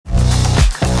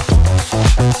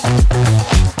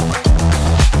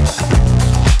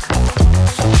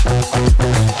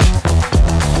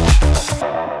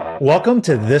Welcome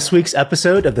to this week's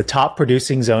episode of the Top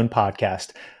Producing Zone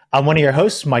podcast. I'm one of your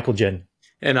hosts, Michael Jin.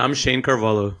 And I'm Shane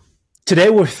Carvalho.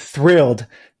 Today, we're thrilled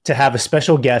to have a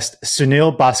special guest,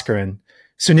 Sunil Bhaskaran.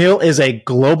 Sunil is a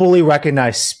globally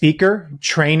recognized speaker,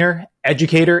 trainer,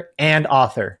 educator, and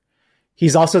author.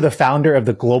 He's also the founder of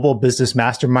the Global Business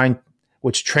Mastermind,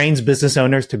 which trains business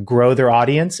owners to grow their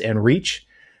audience and reach,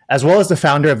 as well as the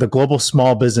founder of the Global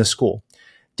Small Business School,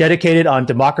 dedicated on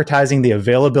democratizing the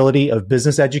availability of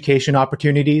business education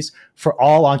opportunities for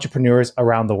all entrepreneurs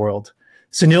around the world.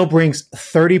 Sunil brings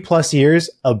 30 plus years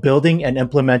of building and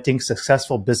implementing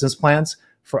successful business plans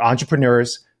for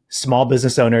entrepreneurs, small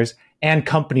business owners, and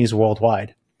companies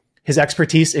worldwide. His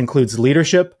expertise includes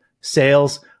leadership,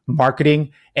 sales,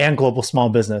 marketing, and global small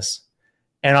business.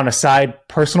 And on a side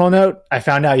personal note, I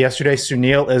found out yesterday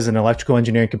Sunil is an electrical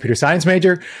engineering computer science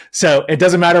major. So it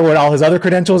doesn't matter what all his other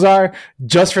credentials are.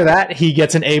 Just for that, he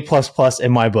gets an A++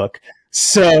 in my book.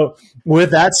 So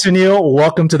with that, Sunil,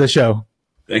 welcome to the show.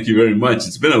 Thank you very much.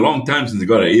 It's been a long time since I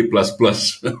got an A++.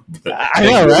 I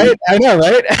know,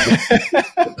 right?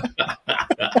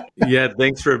 Yeah,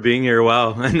 thanks for being here.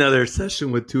 Wow, another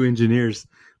session with two engineers.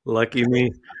 Lucky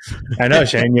me. I know,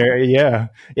 Shane. Yeah.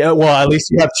 Well, at least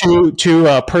you have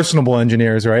two personable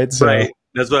engineers, right? So. Right.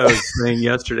 That's what I was saying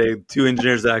yesterday. Two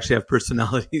engineers that actually have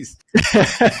personalities.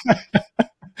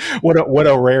 What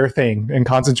a rare thing, and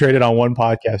concentrated on one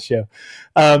podcast show.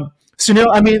 Sunil,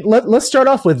 I mean, let's start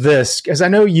off with this, because I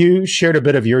know you shared a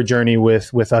bit of your journey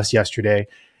with us yesterday,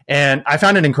 and I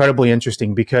found it incredibly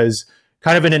interesting because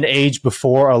kind of in an age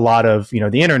before a lot of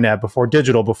the internet, before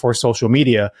digital, before social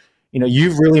media.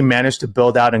 You've really managed to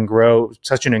build out and grow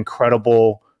such an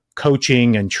incredible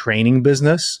coaching and training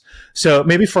business. So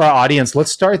maybe for our audience, let's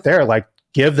start there. Like,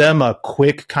 give them a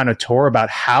quick kind of tour about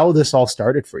how this all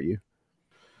started for you.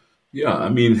 Yeah, I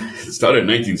mean, it started in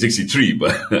 1963,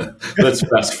 but let's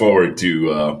fast forward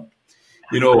to,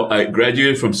 I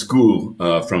graduated from School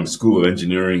of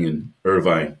Engineering in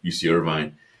Irvine, UC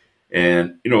Irvine.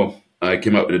 And, I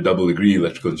came out with a double degree,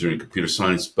 electrical engineering, computer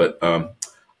science, but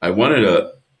I wanted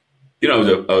to, I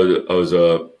was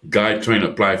a guy trying to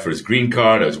apply for his green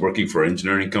card. I was working for an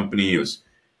engineering company. It was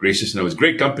gracious, and it was a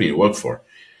great company to work for.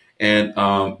 And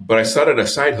but I started a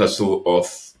side hustle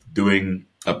of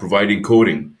providing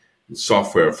coding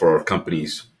software for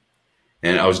companies.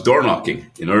 And I was door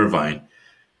knocking in Irvine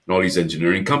and all these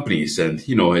engineering companies. And,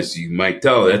 as you might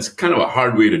tell, that's kind of a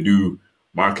hard way to do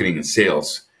marketing and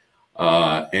sales.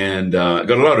 And I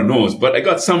got a lot of no's, but I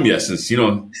got some yeses,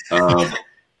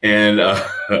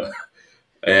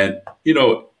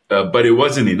 but it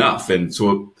wasn't enough. And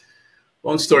so,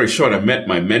 long story short, I met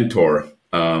my mentor,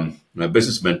 my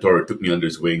business mentor, who took me under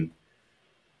his wing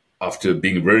after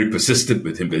being very persistent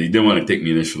with him, because he didn't want to take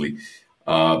me initially.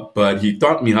 But he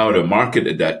taught me how to market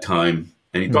at that time.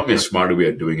 And he taught me a smarter way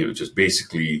of doing it, which is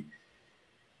basically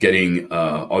getting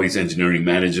all these engineering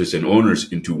managers and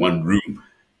owners into one room.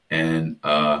 And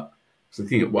so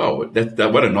thinking, wow,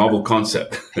 that what a novel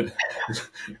concept.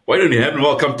 Why don't you have them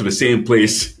all come to the same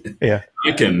place? Yeah.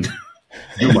 I can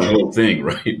do my whole thing,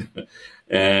 right?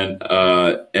 And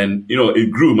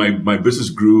it grew. My business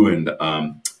grew, and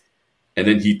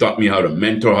then he taught me how to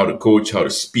mentor, how to coach, how to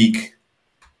speak.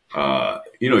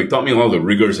 He taught me all the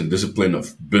rigors and discipline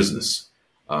of business,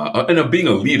 and of being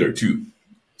a leader too.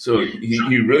 So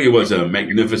he really was a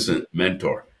magnificent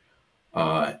mentor.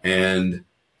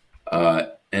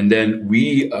 And then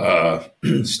we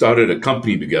started a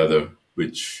company together,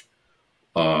 which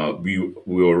we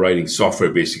were writing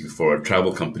software basically for a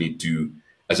travel company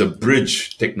as a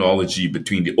bridge technology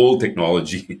between the old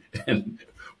technology and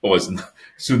what was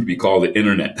soon to be called the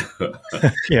internet.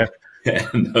 Yeah.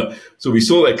 And so we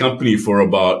sold that company for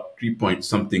about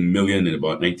 3-point-something million in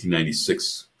about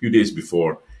 1996, a few days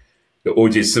before the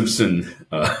O.J. Simpson.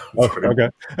 Okay.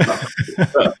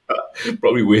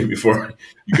 Probably way before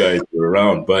you guys were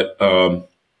around. But, and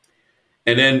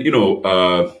then,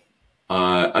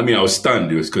 I was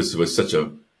stunned. It was because it was such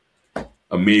a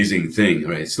amazing thing,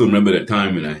 right? I still remember that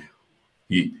time when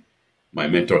my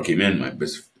mentor came in,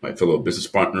 my fellow business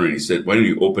partner, and he said, why don't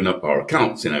you open up our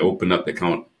accounts? And I opened up the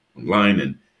account online,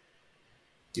 and,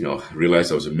 I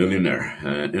realized I was a millionaire.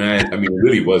 And it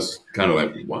really was kind of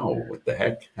like, wow, what the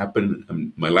heck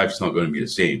happened? My life's not going to be the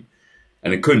same.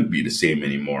 And it couldn't be the same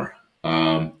anymore.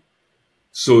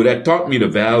 So that taught me the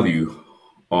value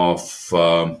of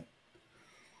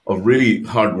really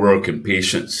hard work and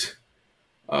patience,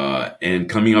 and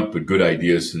coming up with good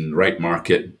ideas in the right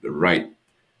market, the right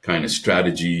kind of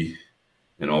strategy,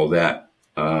 and all that.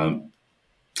 And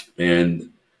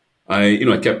I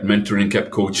kept mentoring,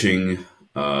 kept coaching,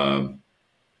 and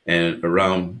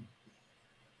around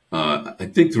I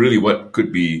think really what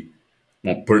could be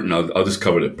more pertinent, I'll just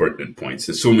cover the pertinent points.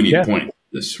 There's so many points.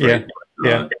 This right.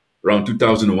 Yeah. Around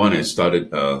 2001, I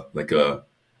started my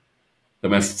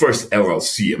first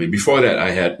LLC. I mean, before that,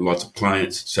 I had lots of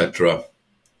clients, etc.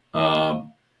 I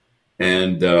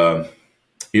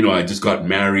just got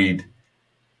married,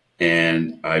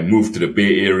 and I moved to the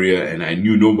Bay Area, and I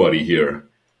knew nobody here.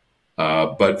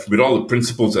 But with all the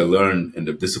principles I learned and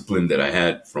the discipline that I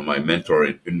had from my mentor,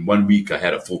 in 1 week, I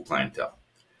had a full clientele.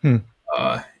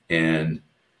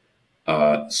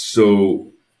 So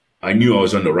I knew I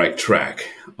was on the right track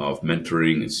of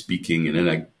mentoring and speaking. And then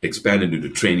I expanded into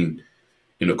training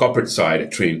in the corporate side. I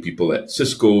trained people at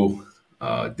Cisco,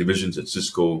 divisions at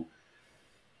Cisco,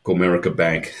 Comerica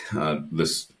Bank.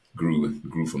 This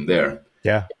grew from there.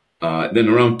 Yeah. Then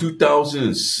around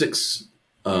 2006,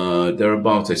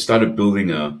 thereabouts, I started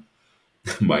building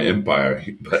my empire.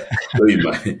 But really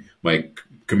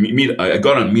I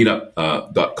got on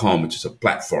meetup.com, which is a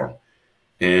platform.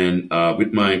 And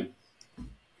with my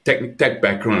tech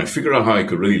background, I figured out how I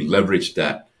could really leverage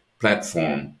that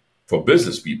platform for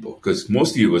business people, because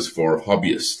mostly it was for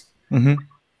hobbyists. Mm-hmm.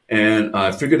 And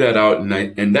I figured that out,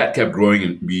 and that kept growing,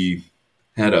 and we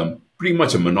had pretty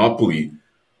much a monopoly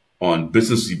on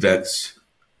business events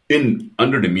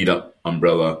under the Meetup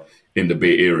umbrella in the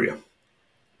Bay Area.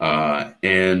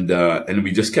 And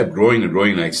we just kept growing and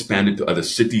growing, and I expanded to other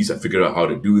cities. I figured out how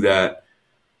to do that.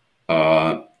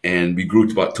 And we grew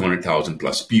to about 200,000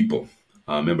 plus people,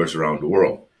 members around the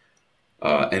world.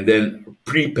 And then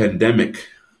pre-pandemic,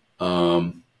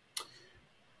 I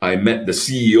met the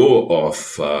CEO of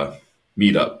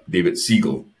Meetup, David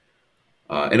Siegel.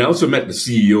 And I also met the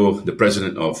CEO, the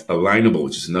president of Alignable,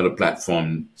 which is another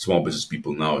platform small business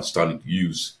people now are starting to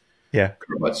use. Yeah.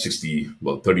 About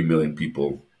 30 million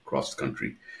people across the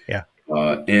country. Yeah.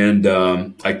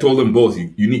 I told them both,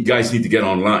 guys need to get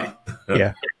online.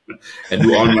 Yeah. And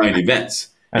do online events.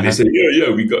 And they said,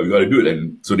 we got to do it.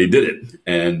 And so they did it.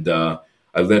 And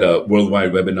I led a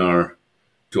worldwide webinar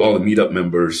to all the Meetup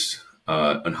members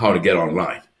on how to get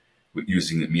online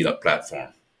using the Meetup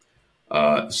platform.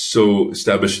 So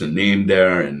established a name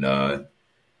there. And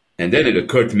then it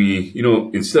occurred to me,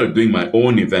 instead of doing my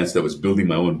own events that was building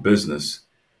my own business,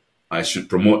 I should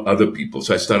promote other people.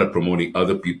 So I started promoting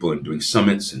other people and doing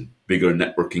summits and bigger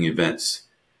networking events.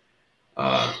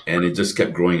 And it just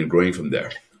kept growing and growing from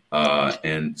there.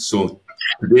 And so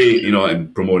today,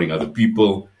 I'm promoting other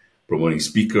people, promoting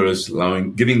speakers,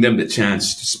 giving them the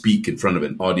chance to speak in front of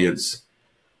an audience.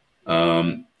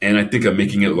 And I think I'm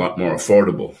making it a lot more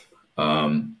affordable.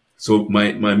 So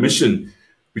my mission,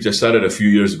 which I started a few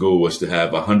years ago, was to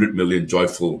have 100 million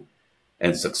joyful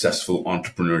and successful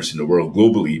entrepreneurs in the world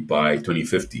globally by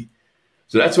 2050.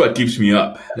 So that's what keeps me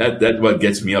up. That's what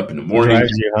gets me up in the morning.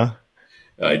 Drives you, huh?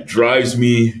 It drives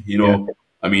me,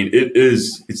 I mean,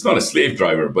 it's not a slave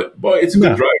driver, but boy, it's a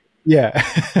good driver. Yeah.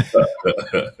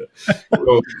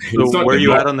 So where are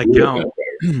you at on the count?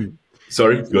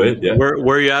 Sorry, go ahead. Yeah. Where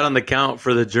are you at on the count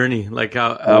for the journey? Like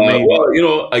how many?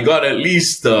 Well, I got at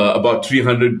least about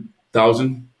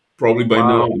 300,000 probably by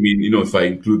now. I mean, if I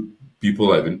include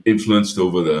people I've been influenced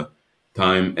over the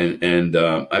time, and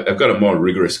I've got a more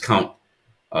rigorous count.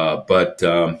 I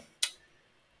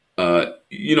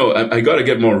got to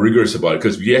get more rigorous about it,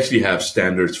 because we actually have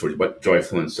standards for what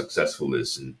joyful and successful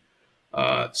is. And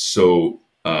so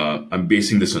I'm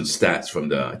basing this on stats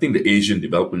from I think the Asian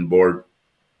Development Board.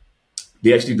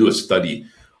 They actually do a study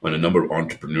on a number of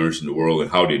entrepreneurs in the world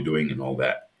and how they're doing and all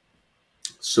that.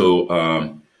 So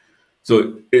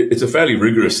it's a fairly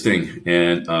rigorous thing,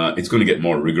 and it's going to get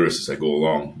more rigorous as I go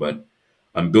along. But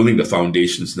I'm building the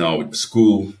foundations now with the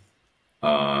school,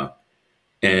 and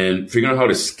figuring out how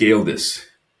to scale this.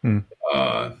 In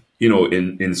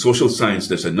social science,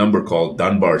 there's a number called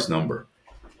Dunbar's number.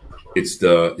 It's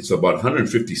about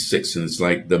 156, and it's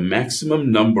like the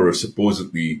maximum number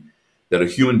supposedly that a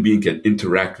human being can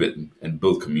interact with and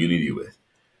build community with.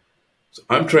 So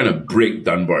I'm trying to break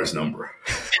Dunbar's number.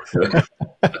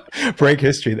 Break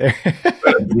history there.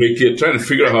 Break it, trying to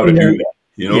figure out how to do that,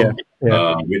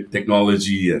 with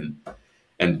technology and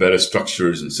better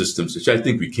structures and systems, which I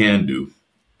think we can do.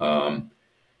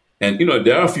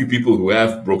 There are a few people who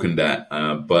have broken that,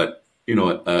 but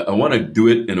I want to do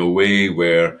it in a way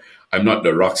where I'm not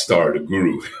the rock star, the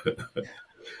guru,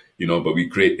 but we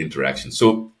create interaction.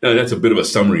 So that's a bit of a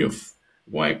summary of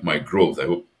my growth. I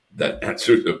hope that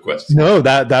answered your question. No,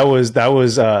 that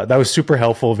was super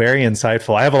helpful, very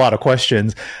insightful. I have a lot of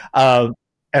questions. And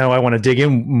I want to dig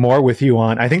in more with you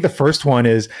on. I think the first one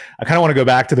is, I kind of want to go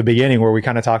back to the beginning where we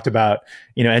kind of talked about,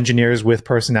 engineers with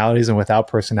personalities and without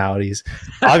personalities.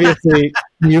 Obviously,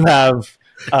 you have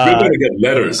We're going to get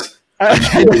letters. I'm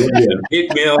sure we're going to get an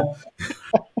 8-mail.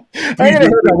 I never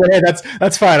heard that. Well, hey,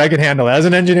 that's fine. I can handle it. As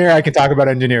an engineer, I can talk about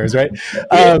engineers, right?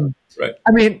 Yeah, right.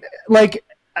 I mean, like,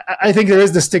 I think there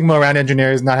is the stigma around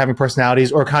engineers not having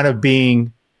personalities or kind of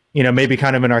being, maybe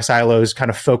kind of in our silos, kind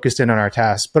of focused in on our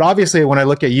tasks. But obviously, when I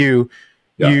look at you,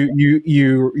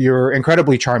 you're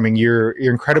incredibly charming. You're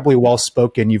incredibly well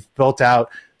spoken. You've built out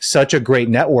such a great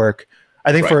network.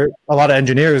 I think for a lot of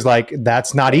engineers, like,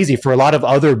 that's not easy. For a lot of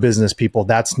other business people,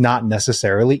 that's not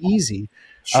necessarily easy.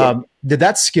 Sure. Did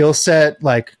that skill set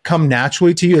like come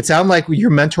naturally to you? It sounded like your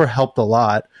mentor helped a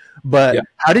lot, but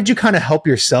how did you kind of help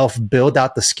yourself build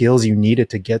out the skills you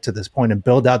needed to get to this point and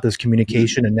build out those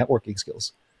communication and networking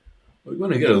skills? We're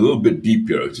going to get a little bit deep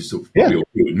here, just so probably okay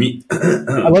with me.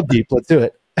 I love deep. Let's do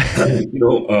it. I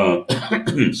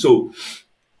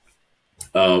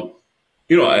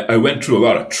went through a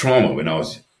lot of trauma when I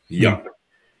was young.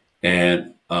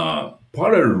 And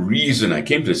part of the reason I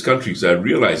came to this country is I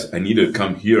realized I needed to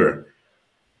come here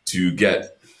to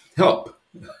get help.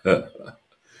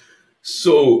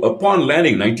 So upon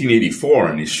landing in 1984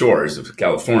 on the shores of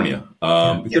California,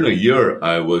 within a year,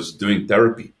 I was doing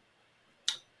therapy.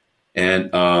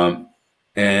 And the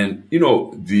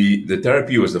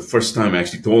therapy was the first time I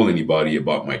actually told anybody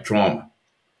about my trauma.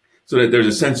 So that there's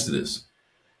a sense to this.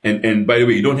 And by the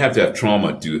way, you don't have to have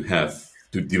trauma to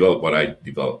develop what I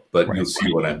developed, but you'll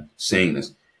see what I'm saying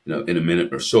is, in a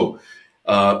minute or so.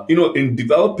 In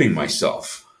developing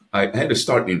myself, I had to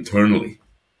start internally,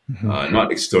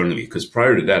 not externally, because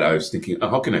prior to that, I was thinking,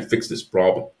 how can I fix this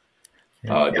problem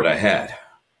that I had?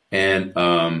 And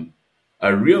I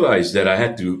realized that I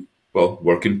had to,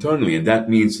 work internally, and that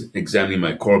means examining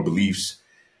my core beliefs,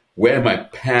 where my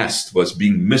past was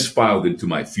being misfiled into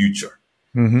my future.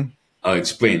 I'll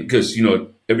explain, because,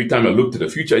 every time I looked at the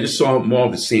future, I just saw more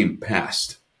of the same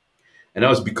past. And that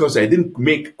was because I didn't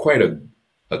make quite a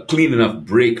clean enough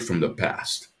break from the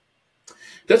past.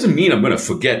 Doesn't mean I'm going to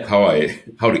forget how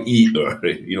to eat or,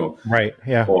 or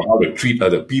how to treat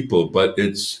other people, but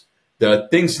there are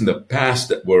things in the past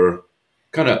that were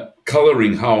kind of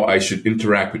coloring how I should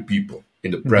interact with people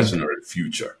in the present or the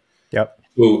future. Yep.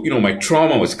 So, my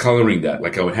trauma was coloring that.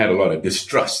 Like, I had a lot of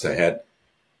distrust. I had,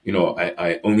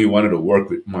 I only wanted to work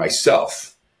with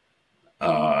myself.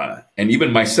 And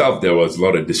even myself, there was a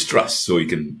lot of distrust. So you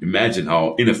can imagine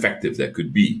how ineffective that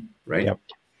could be, right? Yep.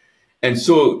 And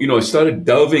so, I started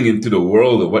delving into the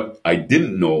world of what I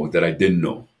didn't know that I didn't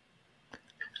know.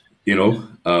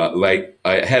 Like,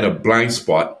 I had a blind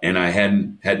spot and I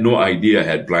had no idea I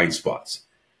had blind spots.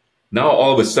 Now,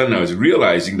 all of a sudden, I was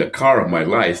realizing the car of my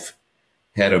life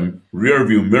had a rear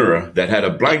view mirror that had a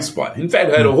blind spot. In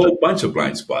fact, I had a whole bunch of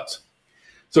blind spots.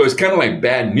 So it's kind of like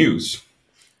bad news.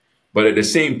 But at the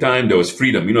same time, there was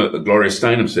freedom. Gloria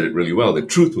Steinem said it really well. The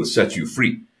truth will set you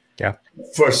free. Yeah.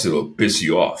 First, it'll piss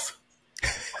you off.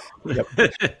 Yep.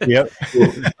 So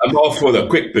I'm all for the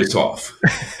quick piss off.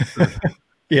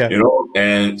 Yeah.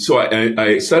 And so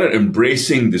I started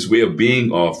embracing this way of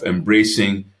being, of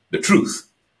embracing the truth.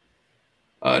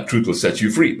 Truth will set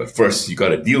you free, but first you got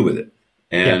to deal with it.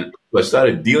 And so I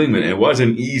started dealing with it. It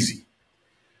wasn't easy,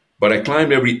 but I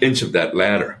climbed every inch of that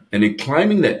ladder. And in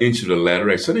climbing that inch of the ladder,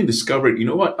 I suddenly discovered,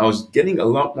 I was getting a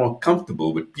lot more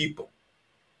comfortable with people.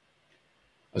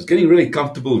 I was getting really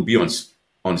comfortable to be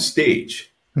on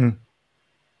stage.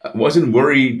 I wasn't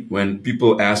worried when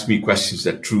people asked me questions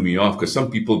that threw me off, because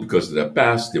some people, because of their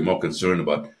past, they're more concerned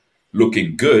about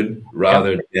looking good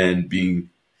rather than being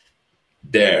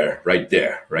right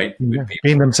there, right?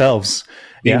 Being themselves.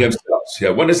 Being themselves. Yeah.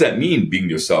 What does that mean, being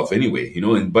yourself anyway?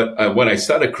 But what I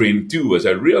started creating too was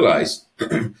I realized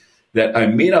that I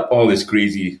made up all this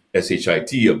crazy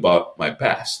shit about my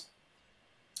past.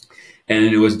 And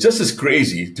it was just as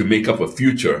crazy to make up a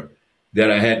future that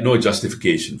I had no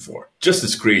justification for. Just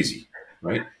as crazy,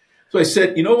 right? So I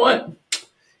said, you know what?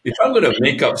 If I'm going to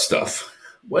make up stuff,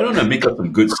 why don't I make up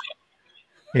some good stuff?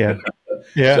 Yeah.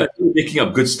 So I started making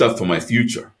up good stuff for my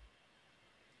future.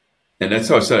 And that's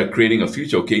how I started creating a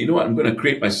future. Okay, you know what? I'm going to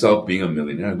create myself being a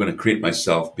millionaire. I'm going to create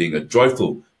myself being a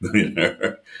joyful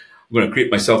millionaire. I'm going to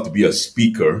create myself to be a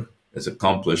speaker that's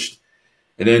accomplished.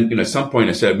 And then, at some point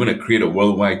I said, I'm going to create a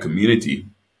worldwide community.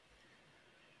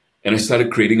 And I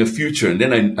started creating a future. And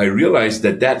then I realized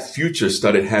that future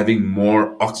started having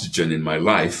more oxygen in my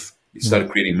life. It started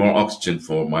creating more oxygen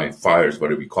for my fires,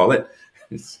 whatever we call it,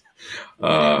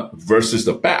 versus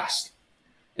the past.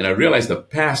 And I realized the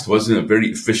past wasn't a very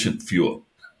efficient fuel.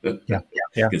 You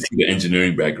can see the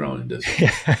engineering background in this.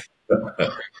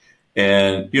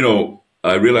 And,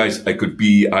 I realized I could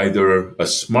be either a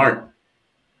smart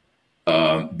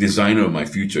designer of my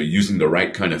future using the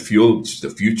right kind of fuel, which is the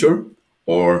future,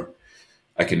 or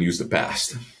I can use the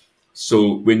past.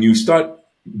 So when you start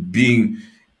being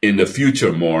in the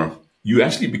future more, you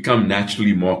actually become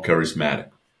naturally more charismatic.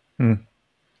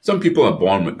 Some people are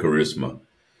born with charisma.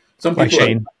 Some Like people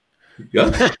Shane.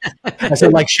 yeah. I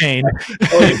said like Shane.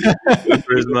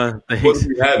 Charisma. What do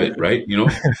we have it, right? You know?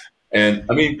 And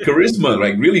I mean, charisma,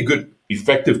 like really good,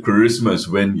 effective charisma is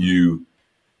when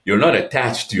you're not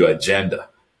attached to your agenda.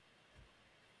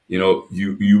 You know,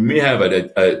 you may have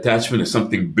an attachment to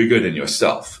something bigger than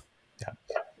yourself.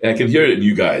 I can hear it in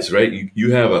you guys, right?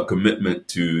 You have a commitment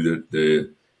to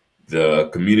the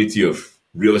community of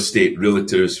real estate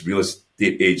realtors, real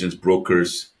estate agents,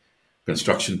 brokers,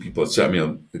 construction people, etc. I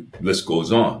mean, the list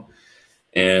goes on.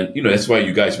 And, you know, that's why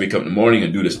you guys wake up in the morning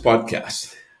and do this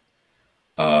podcast.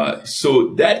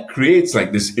 So that creates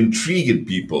like this intrigue in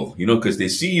people, you know, because they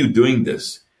see you doing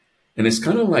this. And it's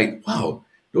kind of like, wow,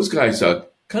 those guys are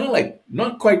kind of like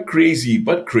not quite crazy,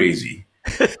 but crazy.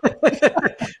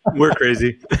 We're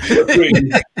crazy. We're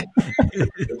crazy.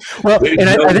 Well,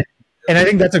 and I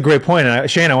think that's a great point. And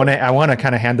Shane, I want to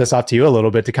kind of hand this off to you a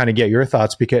little bit to kind of get your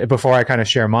thoughts before I kind of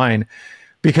share mine,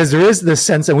 because there is this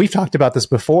sense, and we've talked about this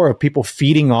before, of people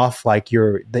feeding off like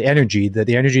the energy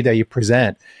that you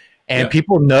present, and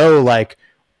people know like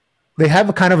they have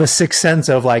a kind of a sixth sense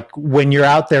of like when you're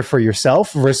out there for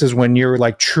yourself versus when you're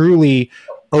like truly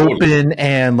open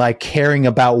and like caring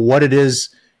about what it is,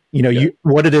 you know,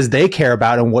 what it is they care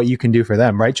about and what you can do for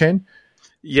them, right, Shane?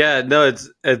 Yeah, no,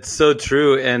 it's so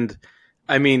true. And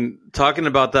I mean, talking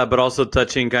about that, but also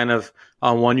touching kind of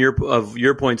on one of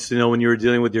your points, you know, when you were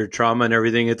dealing with your trauma and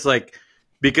everything, it's like,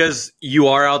 because you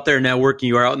are out there networking,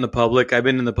 you are out in the public. I've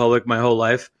been in the public my whole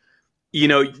life. You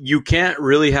know, you can't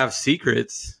really have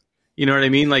secrets. You know what I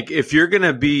mean? Like if you're going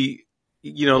to be,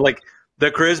 you know, like the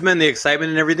charisma and the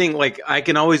excitement and everything, like I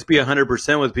can always be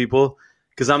 100% with people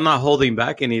because I'm not holding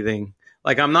back anything.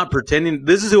 Like I'm not pretending.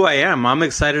 This is who I am. I'm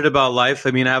excited about life.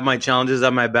 I mean, I have my challenges, I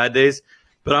have my bad days,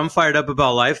 but I'm fired up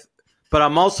about life. But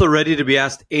I'm also ready to be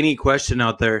asked any question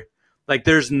out there. Like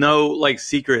there's no like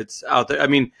secrets out there. I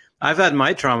mean, I've had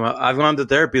my trauma. I've gone to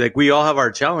therapy. Like we all have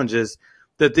our challenges.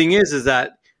 The thing is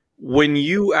that when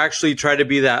you actually try to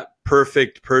be that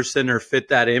perfect person or fit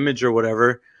that image or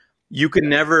whatever, you can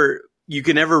never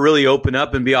really open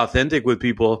up and be authentic with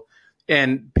people.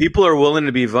 And people are willing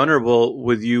to be vulnerable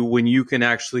with you when you can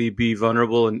actually be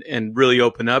vulnerable and really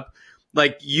open up.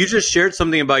 Like you just shared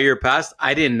something about your past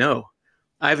I didn't know.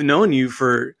 I've known you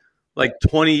for like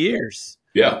 20 years.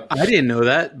 Yeah. I didn't know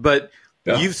that, but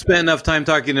you've spent enough time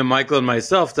talking to Michael and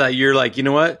myself that you're like, you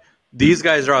know what? These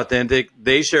guys are authentic.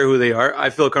 They share who they are. I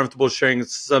feel comfortable sharing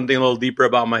something a little deeper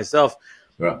about myself.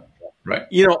 Yeah. Right.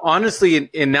 You know, honestly,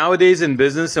 in nowadays in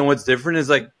business, and what's different is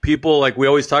like people, like we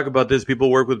always talk about this, people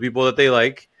work with people that they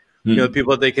like, you know,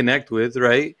 people that they connect with,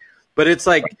 right? But it's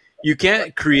like you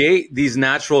can't create these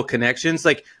natural connections.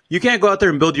 Like you can't go out there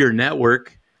and build your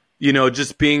network, you know,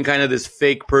 just being kind of this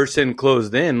fake person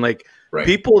closed in. Like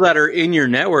people that are in your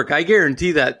network, I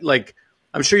guarantee that, like,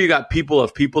 I'm sure you got people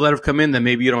that have come in that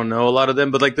maybe you don't know a lot of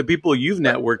them, but like the people you've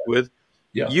networked with,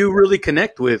 you really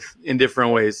connect with in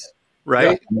different ways.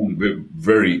 Right.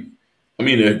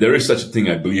 Yeah, there is such a thing,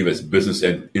 I believe, as business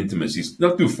and intimacy. It's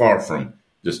not too far from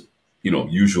just, you know,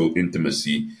 usual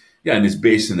intimacy. Yeah. And it's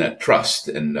based in that trust.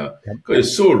 And because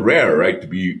it's so rare, right, to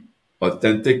be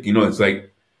authentic. You know, it's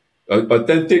like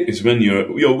authentic is when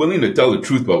you're willing to tell the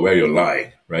truth about where you're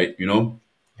lying. Right. You know,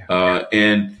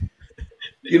 and,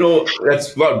 you know,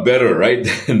 that's a lot better, right,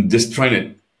 than just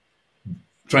trying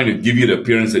to give you the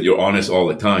appearance that you're honest all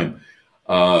the time.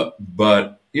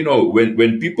 But you know,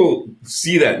 when people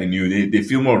see that in you, they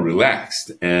feel more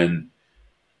relaxed.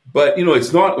 But you know,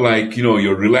 it's not like, you know,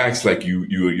 you're relaxed like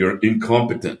you're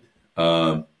incompetent.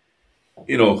 You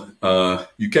know,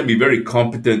 you can be very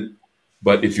competent,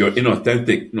 but if you're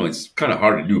inauthentic, you know, it's kind of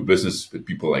hard to do business with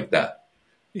people like that.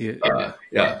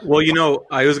 Yeah. Well, you know,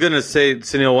 I was going to say,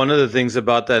 Sunil, one of the things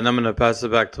about that, and I'm going to pass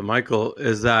it back to Michael,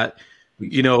 is that,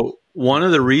 you know, one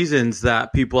of the reasons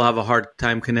that people have a hard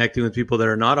time connecting with people that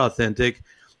are not authentic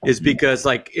is because,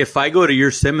 like, if I go to your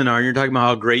seminar and you're talking about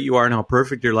how great you are and how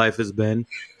perfect your life has been,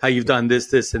 how you've done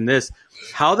this, and this,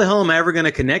 how the hell am I ever going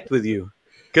to connect with you?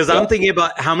 Because I'm thinking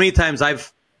about how many times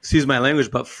I've, excuse my language,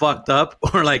 but fucked up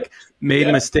or like made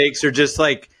mistakes or just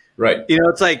like, you know,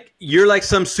 it's like you're like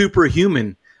some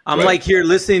superhuman. I'm like here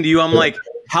listening to you. I'm like,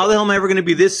 how the hell am I ever going to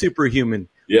be this superhuman?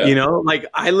 Yeah. You know, like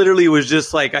I literally was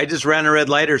just like, I just ran a red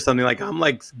light or something. Like I'm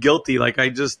like guilty. Like I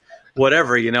just,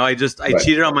 whatever, you know, I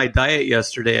cheated on my diet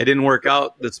yesterday. I didn't work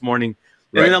out this morning.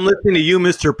 And then I'm listening to you,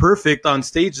 Mr. Perfect, on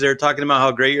stage there talking about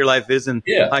how great your life is and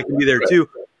I can be there too.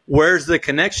 Where's the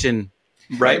connection?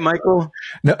 Right, Michael?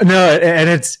 No,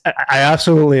 and I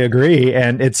absolutely agree.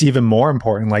 And it's even more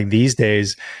important like these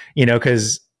days,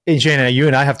 because Shana, you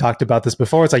and I have talked about this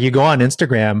before. It's like you go on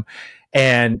Instagram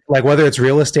and like whether it's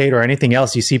real estate or anything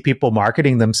else, you see people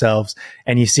marketing themselves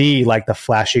and you see like the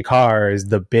flashy cars,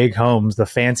 the big homes, the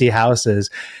fancy houses.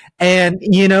 And,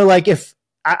 like if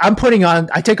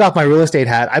I take off my real estate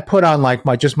hat, I put on like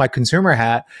my consumer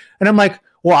hat, and I'm like,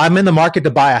 well, I'm in the market to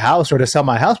buy a house or to sell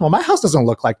my house. Well, my house doesn't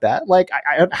look like that. Like,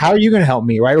 how are you going to help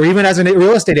me? Right. Or even as a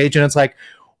real estate agent, it's like,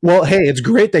 well, hey, it's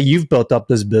great that you've built up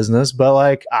this business, but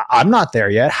like, I'm not there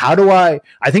yet. I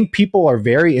think people are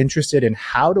very interested in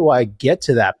how do I get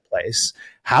to that place?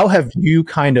 How have you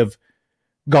kind of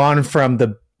gone from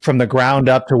the ground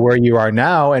up to where you are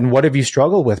now? And what have you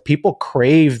struggled with? People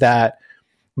crave that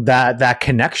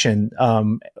connection,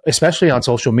 especially on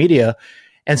social media.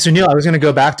 And Sunil, I was going to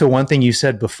go back to one thing you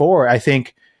said before. I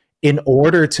think in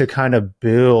order to kind of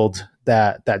build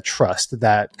that trust,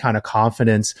 that kind of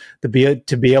confidence, to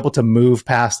be able to move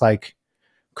past like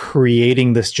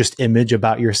creating this just image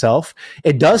about yourself,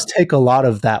 it does take a lot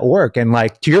of that work. And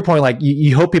like to your point, like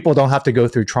you hope people don't have to go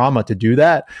through trauma to do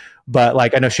that. But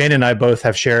like I know Shane and I both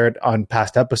have shared on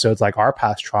past episodes like our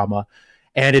past trauma.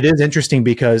 And it is interesting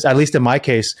because at least in my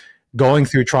case, going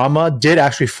through trauma did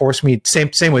actually force me,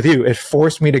 same with you, it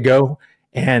forced me to go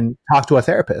and talk to a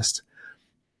therapist.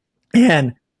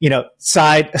 And,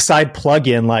 side plug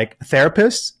in, like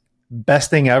therapists, best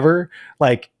thing ever.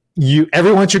 Like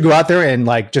everyone should go out there and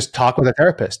like just talk with a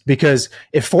therapist because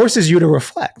it forces you to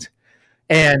reflect.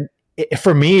 And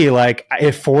for me, like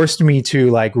it forced me to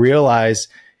like realize,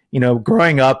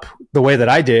 growing up the way that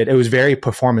I did, it was very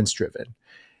performance driven.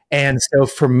 And so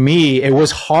for me, it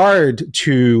was hard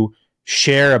to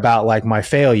share about like my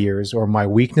failures or my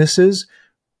weaknesses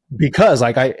because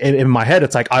like in my head,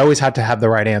 it's like I always had to have the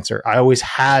right answer. I always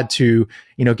had to,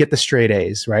 get the straight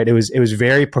A's, right? It was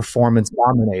very performance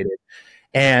dominated.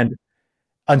 And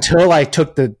until I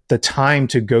took the time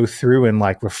to go through and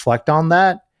like reflect on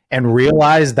that and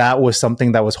realize that was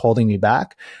something that was holding me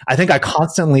back, I think I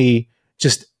constantly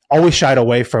just always shied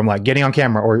away from like getting on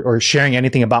camera or sharing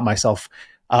anything about myself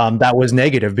that was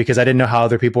negative because I didn't know how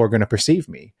other people were going to perceive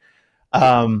me.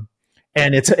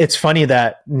 And it's funny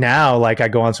that now, like I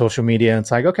go on social media and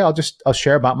it's like, okay, I'll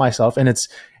share about myself, and it's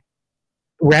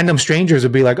random strangers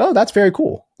would be like, oh, that's very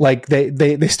cool. Like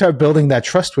they start building that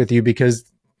trust with you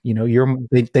because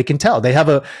they can tell they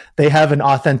have an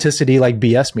authenticity like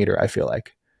BS meter. I feel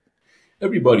like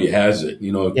everybody has it.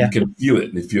 You can feel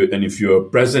it. If you're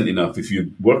present enough, if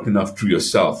you work enough through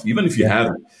yourself, even if you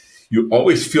haven't, you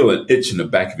always feel an itch in the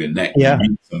back of your neck. Yeah. You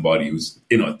meet somebody who's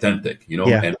inauthentic,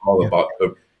 and all about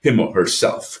him or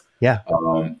herself. Yeah.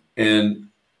 And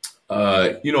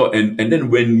then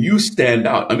when you stand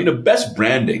out, I mean, the best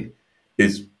branding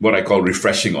is what I call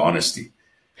refreshing honesty.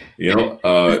 You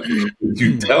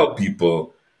tell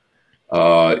people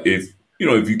if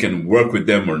you can work with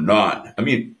them or not. I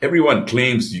mean, everyone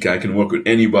claims I can work with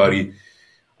anybody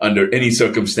under any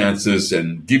circumstances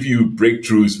and give you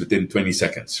breakthroughs within 20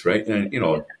 seconds, right? And,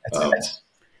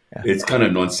 it's kind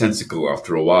of nonsensical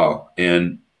after a while.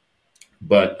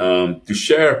 But to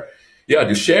share,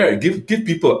 give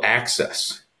people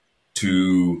access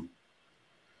to,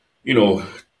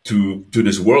 to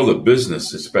this world of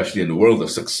business, especially in the world of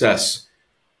success.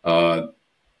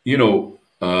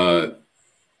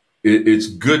 It's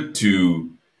good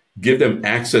to give them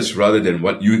access rather than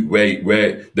where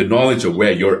the knowledge of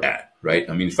where you're at, right?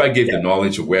 I mean, if I gave the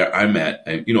knowledge of where I'm at,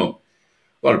 and a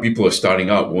lot of people are starting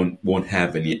out won't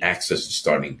have any access to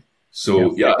starting.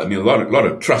 So I mean, a lot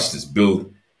of trust is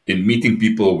built in meeting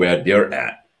people where they're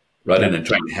at, rather than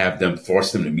trying to have them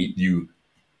force them to meet you,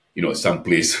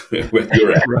 someplace where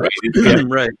you're at, right?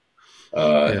 Right.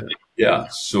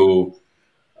 So.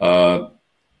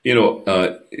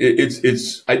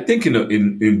 It's I think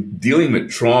in dealing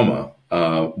with trauma,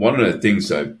 one of the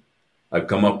things I've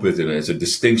come up with as a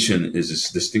distinction is this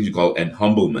distinction called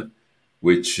enhumblement,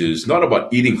 which is not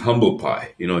about eating humble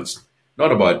pie. It's not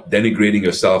about denigrating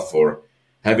yourself or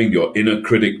having your inner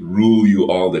critic rule you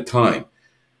all the time.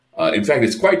 In fact,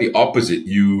 it's quite the opposite.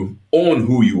 You own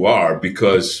who you are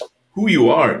because who you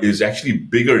are is actually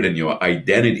bigger than your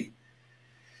identity.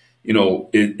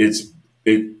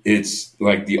 It's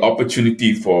like the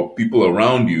opportunity for people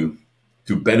around you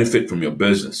to benefit from your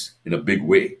business in a big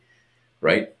way,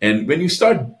 right? And when you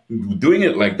start doing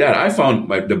it like that, I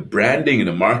found the branding and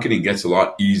the marketing gets a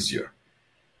lot easier.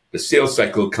 The sales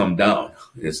cycle come down.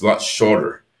 It's a lot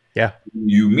shorter. Yeah.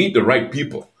 You meet the right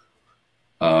people.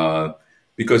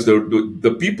 Because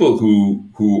the people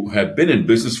who have been in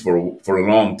business for a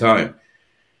long time,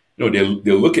 they'll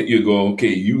look at you and go,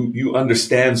 okay, you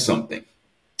understand something.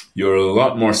 You're a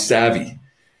lot more savvy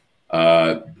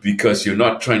because you're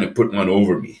not trying to put one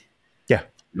over me. Yeah.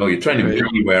 You're trying to meet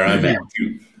me where I'm at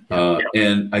too.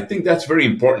 And I think that's very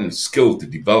important skill to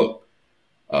develop.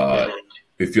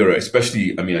 If you're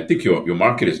especially, I think your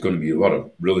market is going to be a lot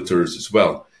of realtors as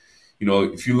well.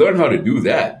 If you learn how to do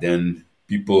that, then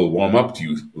people warm up to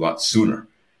you a lot sooner.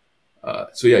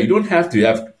 You don't have to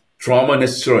have trauma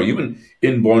necessarily, even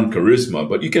inborn charisma,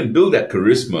 but you can build that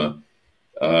charisma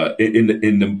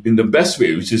in the best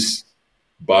way, which is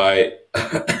by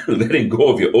letting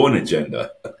go of your own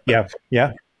agenda. Yeah.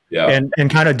 Yeah. And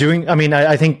kind of doing.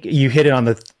 I think you hit it on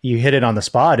the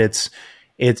spot. It's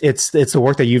the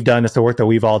work that you've done. It's the work that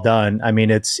we've all done.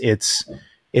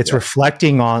 It's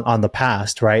reflecting on the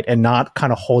past, right? And not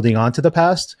kind of holding on to the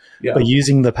past, but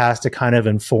using the past to kind of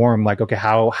inform, like, okay,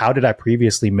 how did I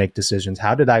previously make decisions?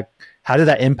 How did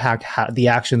that impact the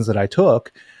actions that I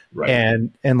took? Right.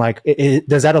 And like,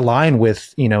 does that align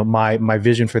with, my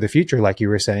vision for the future, like you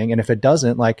were saying? And if it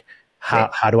doesn't, like,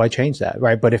 how do I change that?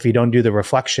 Right. But if you don't do the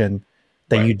reflection,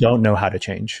 then you don't know how to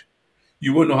change.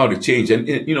 You won't know how to change. And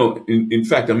in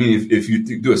fact, if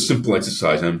you do a simple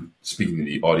exercise, I'm speaking to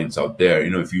the audience out there,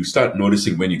 if you start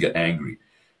noticing when you get angry,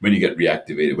 when you get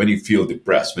reactivated, when you feel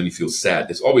depressed, when you feel sad,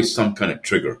 there's always some kind of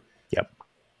trigger. Yep.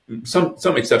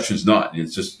 Some exceptions not.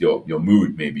 It's just your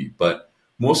mood maybe, but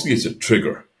mostly it's a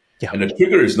trigger. Yeah. And the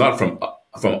trigger is not from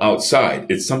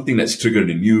outside. It's something that's triggered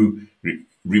in you,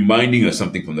 reminding of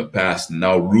something from the past, and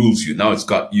now rules you. Now it's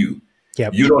got you.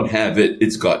 Yep. You don't have it.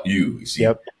 It's got you see?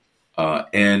 Yep.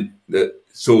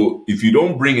 So if you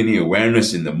don't bring any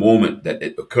awareness in the moment that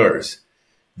it occurs,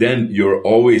 then you're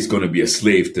always going to be a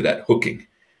slave to that hooking.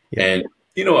 Yeah. And,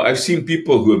 I've seen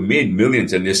people who have made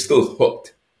millions and they're still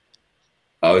hooked.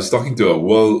 I was talking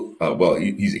to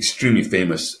he's extremely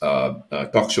famous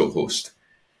talk show host.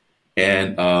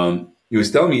 And he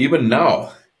was telling me even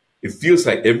now, it feels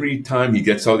like every time he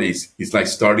gets out, he's like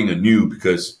starting anew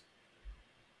because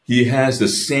he has the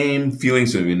same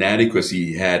feelings of inadequacy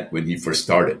he had when he first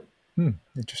started.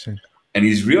 Interesting. And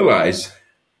he's realized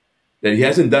that he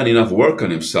hasn't done enough work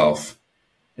on himself.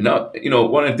 And now,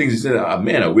 one of the things he said,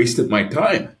 I wasted my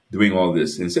time doing all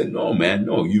this. And he said, no, man,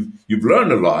 no, you've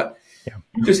learned a lot. Yeah.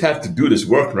 You just have to do this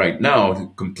work right now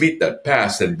to complete that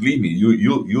past. And believe me,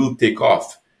 you'll take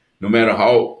off no matter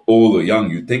how old or young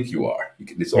you think you are.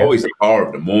 It's always the power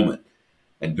of the moment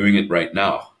and doing it right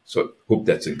now. So I hope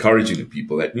that's encouraging to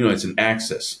people that, it's an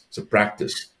access, it's a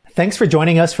practice. Thanks for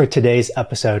joining us for today's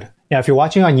episode. Now, if you're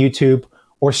watching on YouTube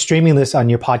or streaming this on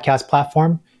your podcast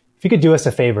platform, if you could do us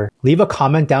a favor, leave a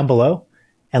comment down below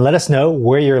and let us know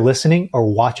where you're listening or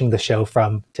watching the show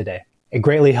from today. It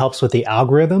greatly helps with the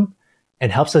algorithm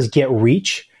and helps us get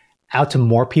reach out to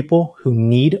more people who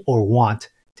need or want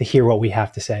to hear what we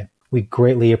have to say. We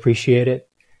greatly appreciate it.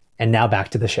 And now back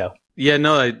to the show. Yeah,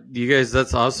 no, you guys,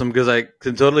 that's awesome because I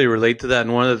can totally relate to that.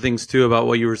 And one of the things too about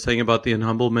what you were saying about the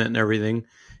unhumblement and everything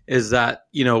is that,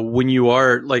 when you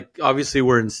are like, obviously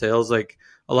we're in sales, like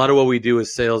a lot of what we do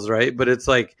is sales, right? But it's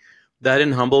like that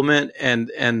unhumblement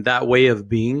and that way of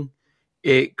being,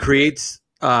 it creates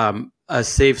a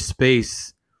safe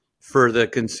space for the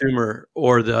consumer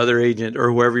or the other agent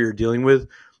or whoever you're dealing with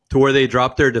to where they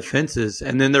drop their defenses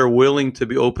and then they're willing to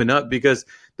be open up. Because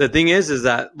the thing is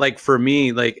that like for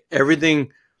me, like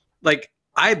everything, like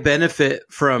I benefit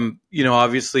from,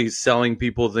 obviously selling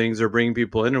people things or bringing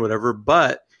people in or whatever.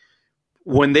 But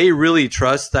when they really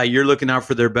trust that you're looking out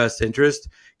for their best interest,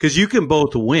 because you can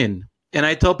both win. And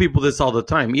I tell people this all the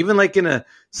time, even like in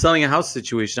selling a house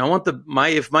situation, I want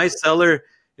if my seller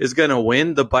is going to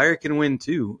win, the buyer can win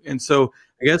too. And so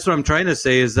I guess what I'm trying to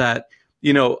say is that,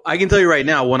 I can tell you right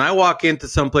now, when I walk into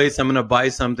some place, I'm going to buy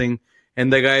something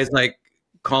and the guy's like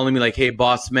calling me like, hey,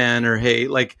 boss man, or hey,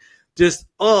 like just,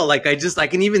 I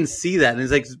can even see that. And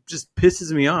it's like, just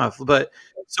pisses me off. But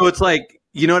so it's like,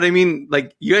 you know what I mean?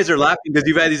 Like you guys are laughing because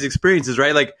you've had these experiences,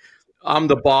 right? Like I'm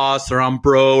the boss or I'm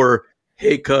bro or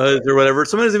hey, cuz or whatever.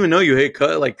 Someone doesn't even know you. Hey,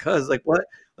 cuz, like what?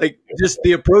 Like just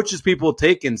the approaches people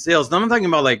take in sales. Now I'm talking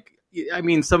about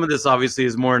some of this obviously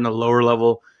is more in a lower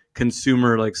level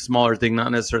consumer, like smaller thing,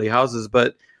 not necessarily houses.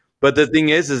 But the thing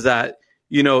is that,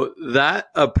 that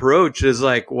approach is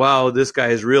like, wow, this guy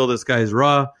is real. This guy is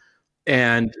raw.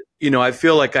 And, I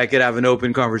feel like I could have an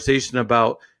open conversation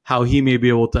about how he may be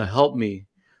able to help me.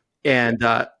 And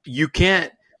I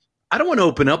don't want to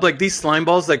open up like these slime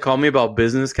balls that call me about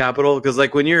business capital. Because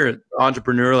like when you're an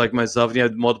entrepreneur like myself and you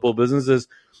have multiple businesses,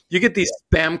 you get these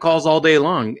spam calls all day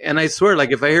long. And I swear,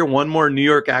 like if I hear one more New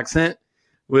York accent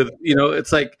with,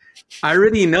 it's like, I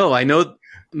already know.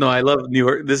 No, I love New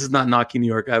York. This is not knocking New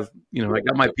York. I have I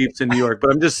got my peeps in New York,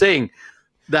 but I'm just saying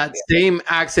that same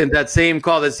accent, that same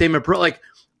call, that same approach, like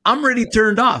I'm already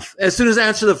turned off as soon as I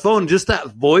answer the phone. Just that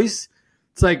voice,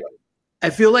 it's like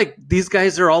I feel like these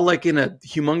guys are all like in a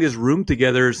humongous room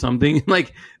together or something.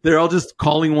 Like they're all just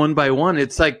calling one by one.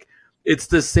 It's like it's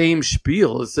the same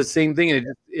spiel. It's the same thing.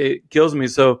 It kills me.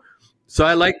 So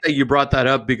I like that you brought that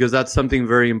up because that's something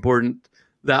very important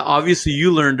that obviously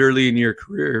you learned early in your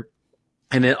career,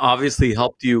 and it obviously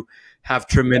helped you have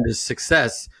tremendous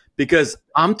success. Because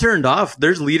I'm turned off.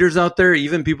 There's leaders out there,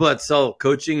 even people that sell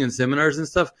coaching and seminars and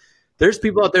stuff. There's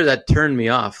people out there that turn me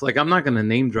off. Like I'm not going to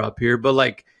name drop here, but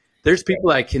like there's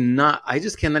people I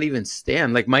just cannot even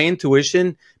stand. Like my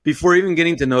intuition before even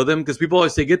getting to know them, because people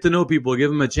always say, get to know people,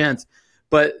 give them a chance.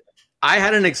 But I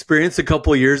had an experience a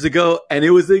couple of years ago, and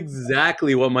it was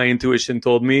exactly what my intuition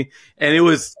told me. And it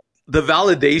was the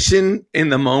validation in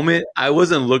the moment. I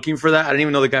wasn't looking for that. I didn't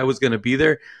even know the guy was going to be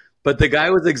there. But the guy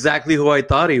was exactly who I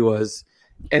thought he was.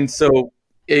 And so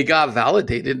it got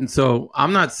validated. And so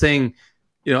I'm not saying,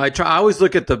 I always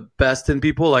look at the best in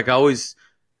people. Like I always,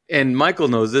 and Michael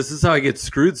knows this is how I get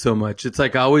screwed so much. It's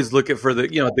like I always look at for the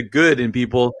good in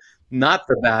people, not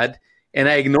the bad. And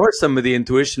I ignore some of the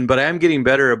intuition, but I am getting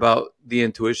better about the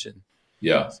intuition.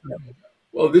 Yeah.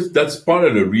 Well, that's part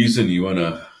of the reason you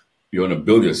wanna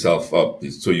build yourself up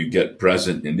is so you get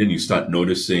present, and then you start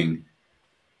noticing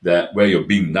that where you're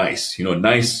being nice.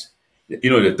 Nice, the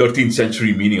 13th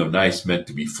century meaning of nice meant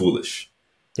to be foolish.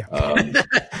 Yeah.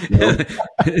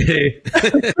 Hey,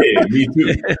 me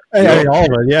too. Hey, all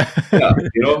of it, yeah.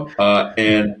 Yeah,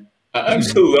 and I'm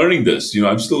still learning this.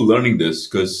 I'm still learning this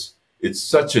because it's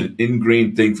such an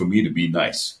ingrained thing for me to be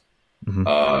nice. Mm-hmm.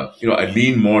 I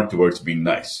lean more towards being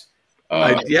nice.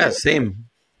 Same.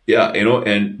 Yeah,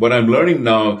 and what I'm learning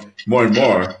now more and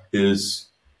more is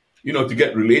to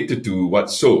get related to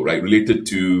what's so, right? Related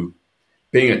to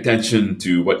paying attention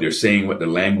to what they're saying, what the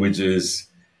language is.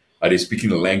 Are they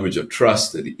speaking the language of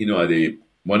trust? Are they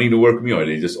wanting to work with me, or are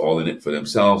they just all in it for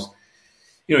themselves?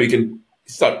 You can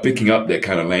start picking up that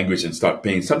kind of language and start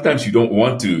paying. Sometimes you don't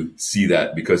want to see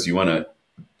that because you want to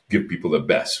give people the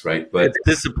best, right? But it's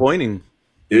disappointing.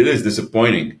 It is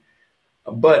disappointing.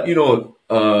 But,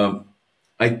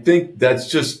 I think that's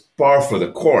just par for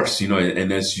the course,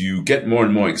 and as you get more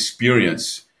and more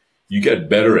experience, you get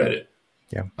better at it.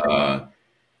 Yeah.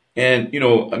 And,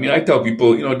 I tell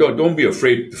people, don't be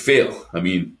afraid to fail.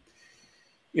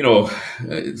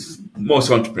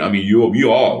 Most entrepreneurs,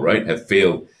 you all, right, have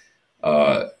failed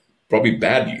probably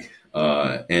badly.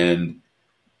 And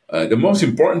the most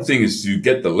important thing is to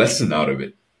get the lesson out of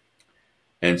it.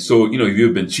 And so, if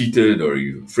you've been cheated or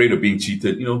you're afraid of being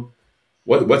cheated,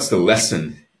 what's the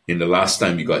lesson in the last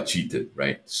time you got cheated,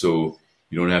 right? So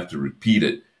you don't have to repeat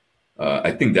it.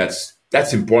 I think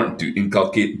that's important to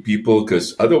inculcate in people,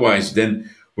 because otherwise then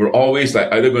we're always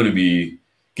like either going to be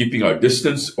keeping our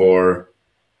distance or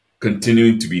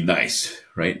continuing to be nice,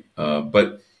 right?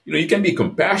 But you can be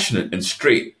compassionate and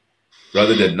straight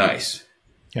rather than nice.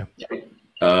 Yeah.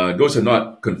 Those are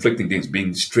not conflicting things,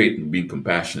 being straight and being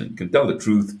compassionate. You can tell the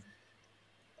truth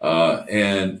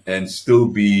and still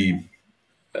be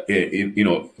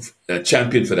a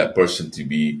champion for that person to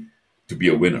be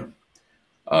a winner.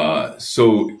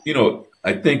 So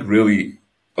I think really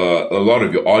a lot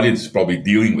of your audience is probably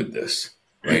dealing with this,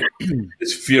 right?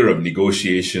 This fear of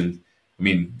negotiation.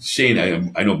 Shane,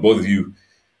 I know both of you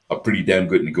are pretty damn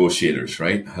good negotiators,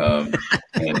 right? I'm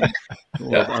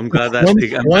glad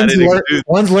that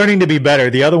one's learning to be better.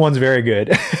 The other one's very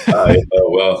good.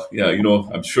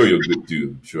 I'm sure you're good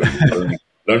too. I'm sure you're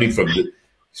learning from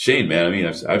Shane, man.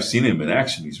 I've seen him in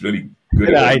action. He's really good.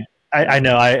 Yeah, I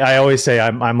know. I always say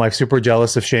I'm like super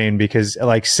jealous of Shane because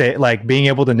like being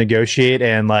able to negotiate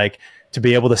and like to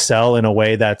be able to sell in a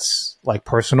way that's like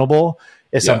personable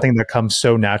is something that comes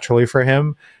so naturally for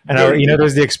him. And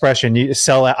there's the expression, I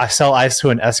sell ice to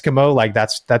an Eskimo. Like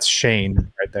that's Shane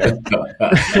right there. and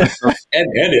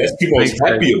the Eskimo's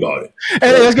happy about it. And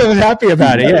the Eskimo's happy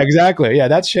about it. Yeah, exactly. Yeah,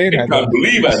 that's Shane. I can't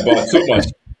believe I bought so much.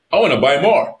 I want to buy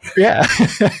more. Yeah.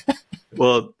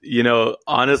 Well,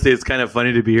 honestly, it's kind of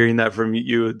funny to be hearing that from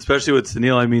you, especially with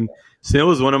Sunil. Sunil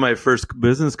was one of my first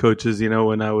business coaches,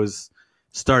 when I was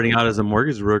starting out as a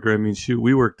mortgage broker.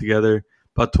 We worked together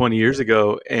about 20 years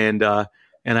ago. And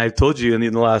I've told you in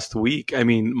the last week,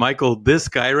 Michael, this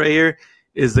guy right here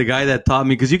is the guy that taught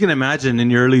me, because you can imagine in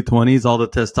your early 20s, all the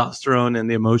testosterone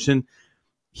and the emotion.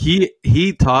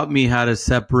 He taught me how to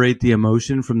separate the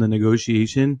emotion from the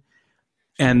negotiation.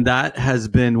 And that has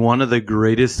been one of the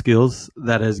greatest skills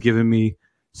that has given me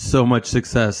so much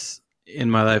success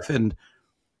in my life. And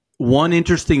one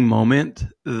interesting moment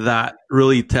that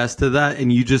really tested that,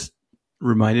 and you just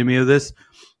reminded me of this.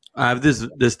 I have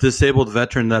this disabled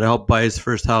veteran that I helped buy his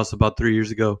first house about 3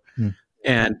 years ago.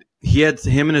 And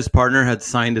him and his partner had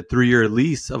signed a 3-year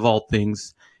lease of all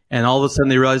things. And all of a sudden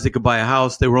they realized they could buy a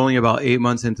house. They were only about 8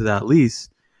 months into that lease.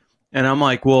 And I'm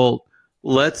like, well,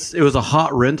 it was a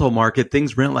hot rental market.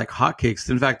 Things rent like hotcakes.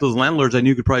 In fact, those landlords I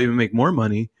knew could probably even make more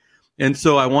money. And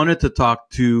so I wanted to talk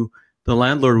to the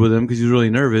landlord with him because he was really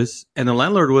nervous. And the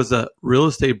landlord was a real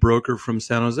estate broker from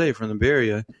San Jose, from the Bay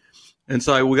Area. And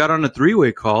so we got on a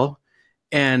 3-way call,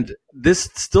 and this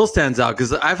still stands out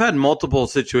because I've had multiple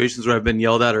situations where I've been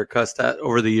yelled at or cussed at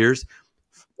over the years.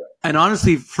 And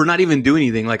honestly, for not even doing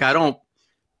anything, like I don't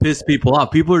piss people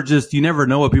off. People are just, you never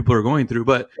know what people are going through.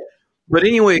 But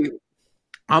anyway,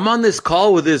 I'm on this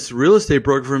call with this real estate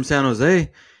broker from San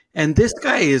Jose, and this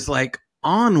guy is like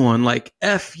on one, like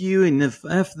F you and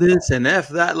F this and F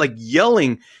that, like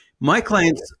yelling. My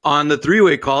client's on the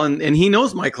 3-way call, and he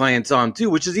knows my client's on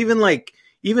too, which is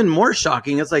even more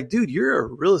shocking. It's like, dude, you're a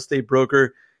real estate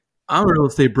broker. I'm a real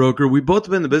estate broker. We've both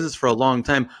been in the business for a long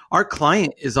time. Our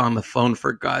client is on the phone,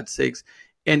 for God's sakes.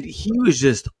 And he was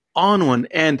just on one.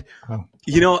 And,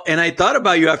 and I thought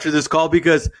about you after this call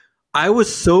because I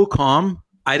was so calm.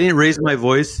 I didn't raise my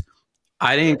voice.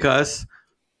 I didn't cuss.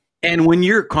 And when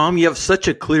you're calm, you have such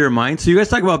a clear mind. So you guys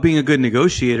talk about being a good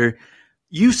negotiator.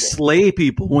 You slay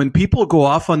people. When people go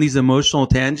off on these emotional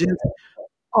tangents,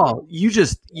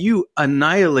 you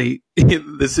annihilate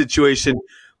the situation.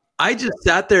 I just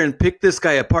sat there and picked this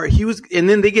guy apart. And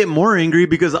then they get more angry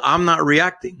because I'm not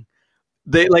reacting.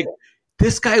 I thought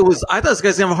this guy's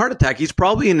gonna have a heart attack. He's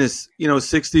probably in his,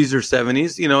 60s or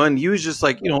 70s, and he was just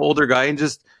like, older guy and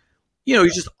just,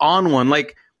 he's just on one.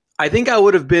 Like, I think I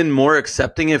would have been more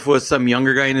accepting if it was some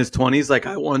younger guy in his 20s, like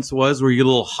I once was, where you're a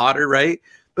little hotter, right?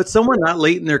 But someone not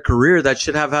late in their career that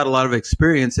should have had a lot of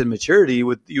experience and maturity, you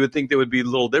would think they would be a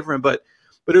little different. But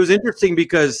it was interesting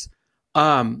because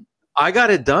I got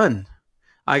it done.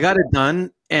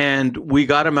 And we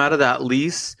got him out of that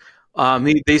lease.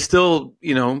 They still,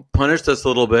 punished us a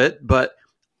little bit, but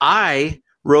I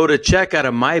wrote a check out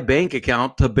of my bank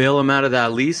account to bail him out of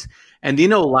that lease. And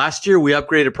last year we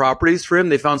upgraded properties for him.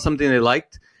 They found something they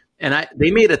liked, and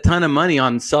they made a ton of money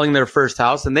on selling their first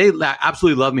house, and they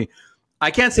absolutely love me. I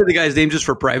can't say the guy's name just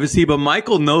for privacy, but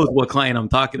Michael knows what client I'm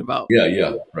talking about.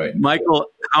 Yeah, right. Michael,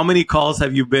 how many calls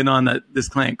have you been on that this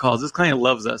client calls? This client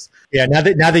loves us. Yeah, now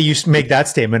that you make that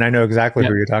statement, I know exactly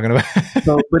who you're talking about.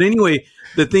 But anyway,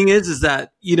 the thing is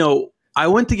that, I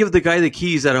went to give the guy the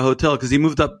keys at a hotel because he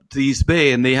moved up to East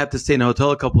Bay and they had to stay in a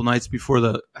hotel a couple nights before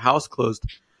the house closed.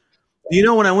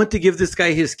 When I went to give this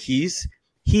guy his keys,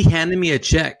 he handed me a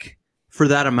check for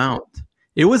that amount.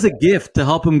 It was a gift to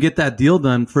help him get that deal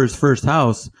done for his first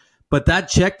house. But that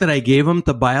check that I gave him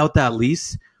to buy out that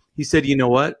lease, he said, you know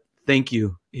what? Thank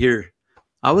you. Here.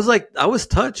 I was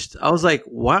touched. I was like,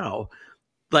 wow.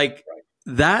 Like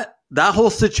that whole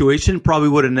situation probably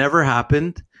would have never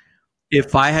happened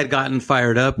if I had gotten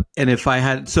fired up. And if I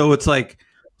had, so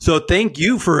thank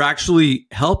you for actually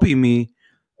helping me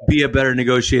be a better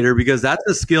negotiator, because that's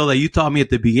a skill that you taught me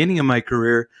at the beginning of my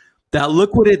career that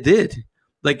look what it did.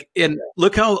 Like, and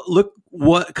look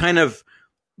what kind of,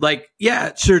 like,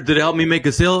 yeah, sure. Did it help me make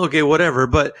a sale? Okay, whatever.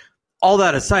 But all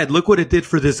that aside, look what it did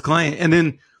for this client.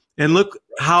 And look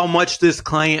how much this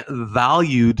client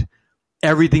valued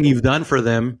everything you've done for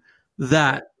them,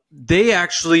 that they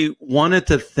actually wanted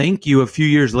to thank you a few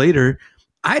years later.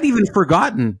 I'd even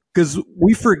forgotten, because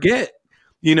we forget,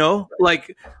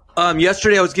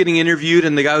 yesterday I was getting interviewed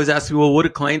and the guy was asking, well, what do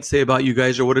clients say about you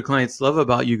guys, or what do clients love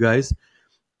about you guys?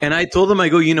 And I told them, I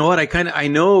go, you know what? I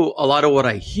know a lot of what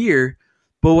I hear,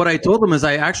 but what I told them is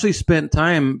I actually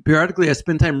periodically I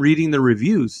spend time reading the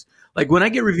reviews. Like when I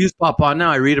get reviews pop on now,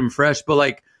 I read them fresh, but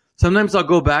like sometimes I'll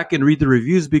go back and read the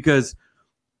reviews because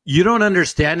you don't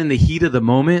understand in the heat of the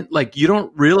moment. Like you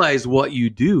don't realize what you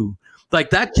do.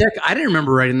 Like that check, I didn't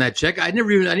remember writing that check. I didn't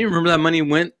remember that money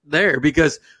went there,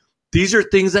 because these are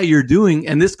things that you're doing.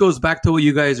 And this goes back to what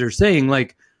you guys are saying.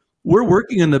 Like we're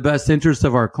working in the best interest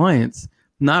of our clients,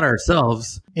 not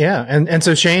ourselves. Yeah. And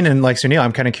so Shane and like Sunil,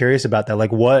 I'm kind of curious about that.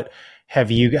 Like how have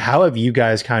you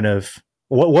guys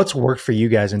what's worked for you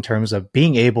guys in terms of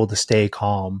being able to stay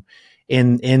calm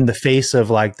in the face of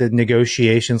like the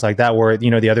negotiations like that, where,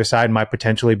 the other side might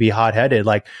potentially be hot headed?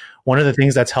 Like one of the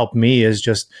things that's helped me is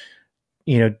just,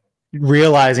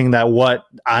 realizing that what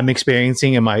I'm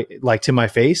experiencing to my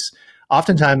face,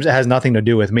 oftentimes it has nothing to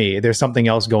do with me. There's something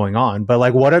else going on. But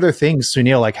like, what other things,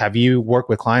 Sunil, like have you worked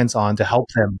with clients on to help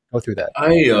them go through that?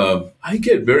 I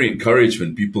get very encouraged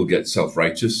when people get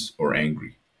self-righteous or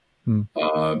angry,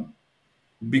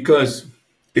 because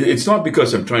it's not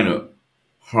because I'm trying to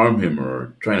harm him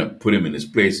or trying to put him in his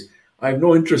place. I have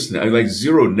no interest in it. I have like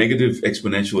zero negative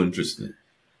exponential interest in it.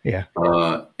 Yeah.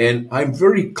 And I'm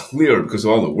very clear because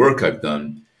of all the work I've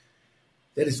done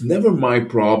that it's never my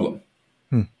problem.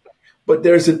 But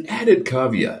there's an added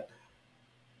caveat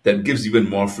that gives even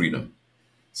more freedom.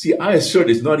 See, I assert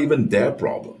it's not even their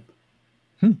problem.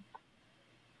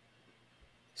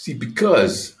 See,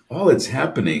 because all that's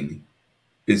happening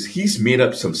is he's made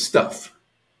up some stuff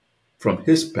from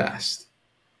his past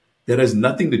that has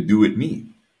nothing to do with me.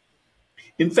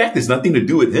 In fact, it's nothing to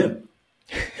do with him.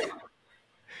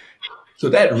 So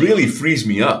that really frees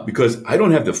me up because I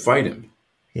don't have to fight him.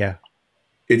 Yeah.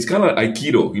 It's kind of like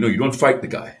Aikido. You don't fight the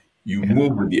guy. You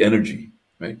move with the energy,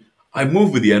 right? I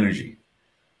move with the energy.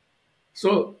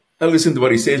 So I listen to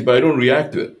what he says, but I don't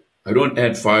react to it. I don't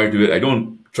add fire to it. I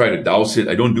don't try to douse it.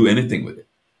 I don't do anything with it.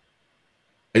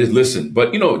 I just listen.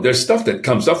 But, there's stuff that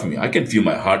comes up for me. I can feel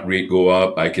my heart rate go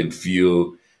up. I can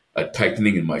feel a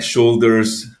tightening in my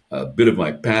shoulders. A bit of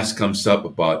my past comes up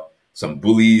about some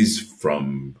bullies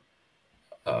from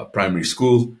primary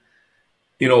school,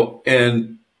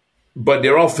 but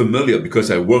they're all familiar because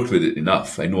I worked with it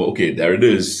enough. I know, okay, there it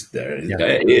is. There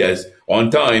it is. On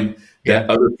time, that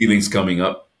other feelings coming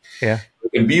up. Yeah. I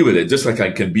can be with it just like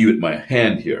I can be with my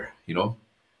hand here, and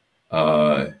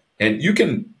you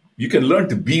can learn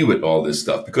to be with all this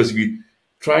stuff because if you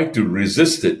try to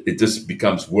resist it, it just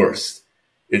becomes worse.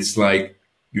 It's like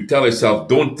you tell yourself,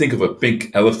 don't think of a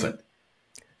pink elephant.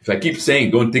 If I keep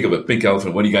saying, don't think of a pink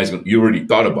elephant, what are you guys going to, you already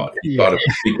thought about it. You thought of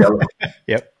a pink elephant.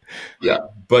 Yep. Yeah.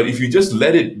 But if you just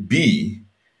let it be,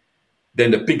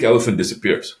 then the pink elephant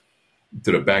disappears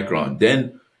to the background.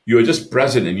 Then you're just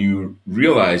present and you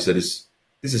realize that this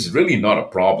is really not a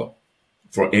problem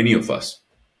for any of us.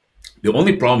 The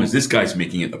only problem is this guy's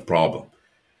making it a problem.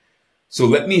 So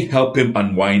let me help him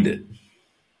unwind it.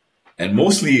 And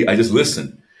mostly I just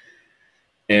listen.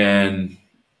 And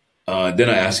then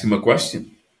I ask him a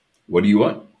question. What do you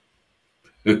want?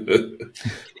 Do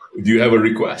you have a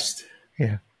request?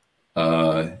 Yeah.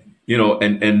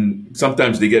 And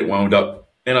sometimes they get wound up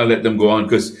and I let them go on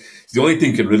because it's the only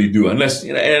thing you can really do unless,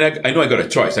 and I know I got a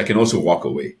choice. I can also walk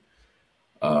away.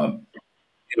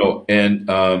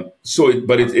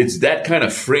 It's that kind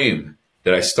of frame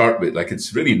that I start with. Like,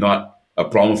 it's really not a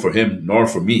problem for him nor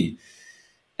for me.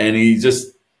 And he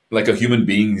just, like a human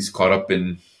being, is caught up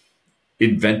in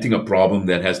inventing a problem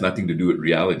that has nothing to do with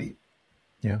reality.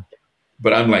 Yeah.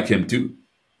 But I'm like him too.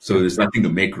 So there's nothing to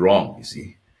make wrong, you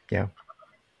see. Yeah.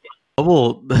 The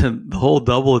whole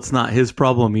double, it's not his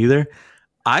problem either.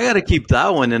 I got to keep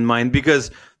that one in mind because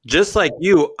just like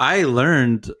you, I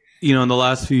learned, in the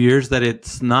last few years that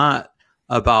it's not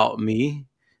about me.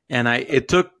 And it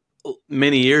took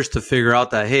many years to figure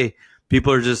out that, hey,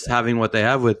 people are just having what they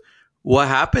have with. What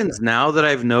happens now that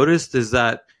I've noticed is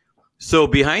that, so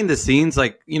behind the scenes,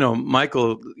 like,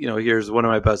 Michael, here's one of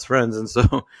my best friends. And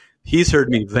so he's heard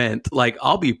me vent. Like,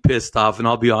 I'll be pissed off and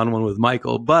I'll be on one with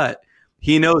Michael, but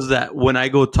he knows that when I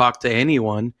go talk to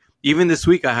anyone, even this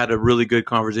week, I had a really good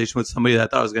conversation with somebody that I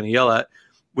thought I was going to yell at,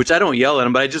 which I don't yell at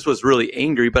him, but I just was really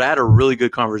angry. But I had a really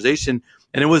good conversation,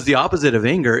 and it was the opposite of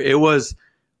anger. It was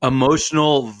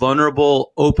emotional,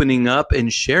 vulnerable, opening up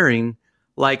and sharing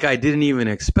like I didn't even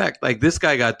expect. Like, this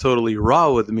guy got totally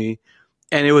raw with me.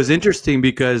 And it was interesting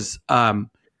because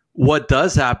what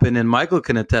does happen, and Michael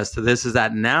can attest to this, is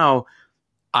that now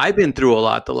I've been through a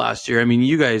lot the last year. I mean,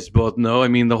 you guys both know. I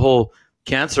mean, the whole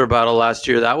cancer battle last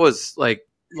year, that was like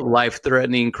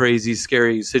life-threatening, crazy,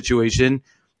 scary situation.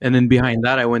 And then behind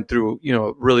that, I went through,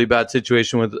 a really bad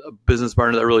situation with a business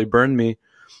partner that really burned me.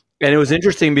 And it was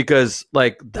interesting because,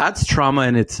 like, that's trauma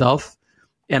in itself.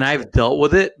 And I've dealt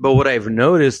with it. But what I've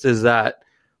noticed is that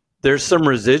there's some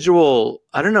residual,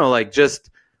 I don't know, like, just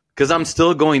because I'm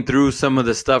still going through some of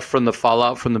the stuff from the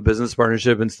fallout from the business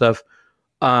partnership and stuff.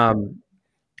 I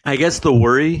guess the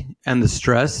worry and the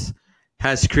stress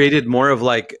has created more of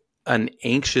like an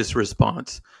anxious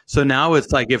response. So now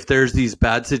it's like, if there's these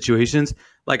bad situations,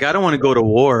 like, I don't want to go to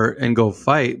war and go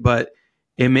fight, but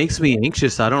it makes me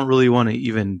anxious. I don't really want to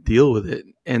even deal with it.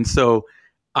 And so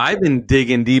I've been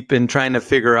digging deep and trying to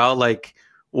figure out, like,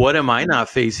 what am I not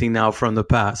facing now from the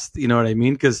past? You know what I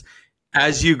mean? Because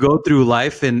as you go through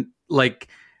life and like,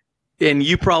 and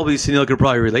you probably, Sunil, could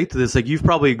probably relate to this. Like, you've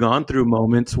probably gone through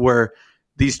moments where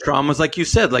these traumas, like you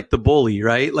said, like the bully,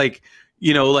 right? Like,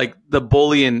 like the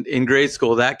bully in grade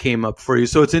school, that came up for you.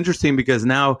 So it's interesting because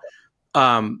now,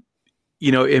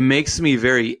 it makes me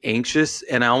very anxious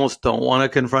and I almost don't want to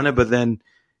confront it. But then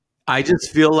I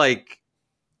just feel like,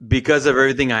 because of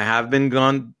everything I have been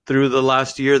gone through the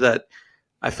last year, that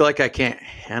I feel like I can't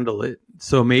handle it.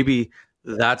 So maybe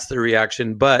that's the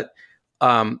reaction. But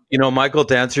Michael,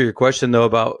 to answer your question though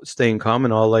about staying calm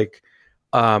and all, like,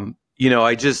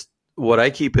 what I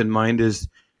keep in mind is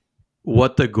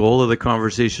what the goal of the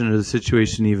conversation or the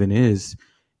situation even is.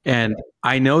 And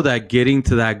I know that getting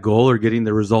to that goal or getting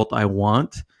the result I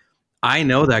want, I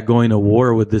know that going to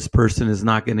war with this person is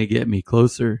not going to get me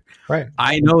closer. Right.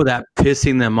 I know that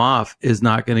pissing them off is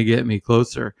not going to get me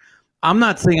closer. I'm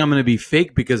not saying I'm going to be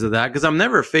fake because of that, because I'm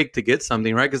never fake to get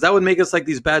something, right? Because that would make us like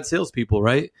these bad salespeople,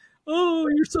 right? Oh,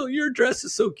 your dress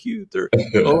is so cute, or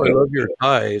oh, I love your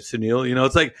tie, Sunil.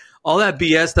 It's like all that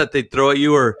BS that they throw at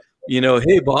you, or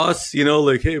hey boss,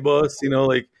 like hey boss,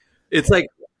 like it's like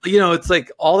it's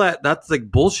like all that's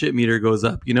like bullshit meter goes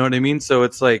up. You know what I mean? So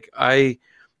it's like I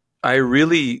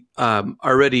really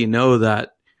already know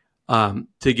that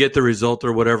to get the result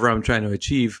or whatever I'm trying to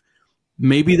achieve,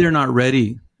 maybe they're not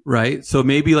ready, right? So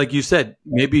maybe, like you said,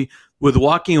 maybe with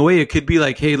walking away, it could be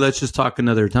like, hey, let's just talk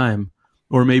another time.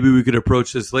 Or maybe we could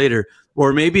approach this later.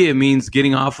 Or maybe it means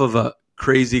getting off of a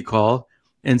crazy call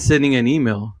and sending an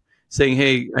email saying,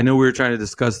 hey, I know we were trying to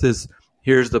discuss this.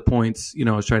 Here's the points,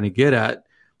 I was trying to get at,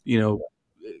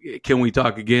 can we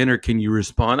talk again, or can you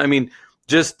respond? I mean,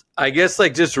 I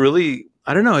guess really,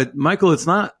 I don't know, Michael, it's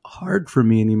not hard for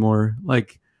me anymore.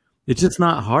 Like, it's just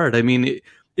not hard. I mean,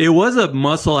 it was a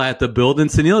muscle I had to build, and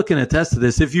Sunil can attest to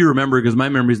this if you remember, because my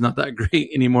memory is not that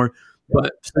great anymore.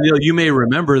 But Sunil, you may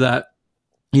remember that,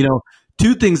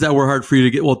 two things that were hard for you to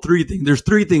get. Well, three things. There's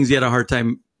three things you had a hard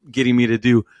time getting me to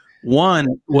do.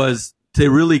 One was to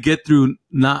really get through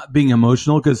not being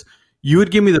emotional, because you would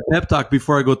give me the pep talk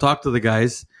before I go talk to the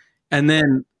guys. And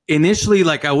then initially,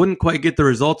 like, I wouldn't quite get the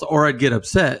results, or I'd get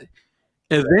upset.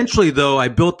 Eventually, though, I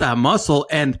built that muscle.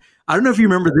 And I don't know if you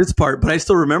remember this part, but I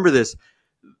still remember this.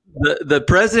 The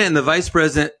president and the vice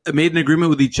president made an agreement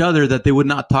with each other that they would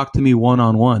not talk to me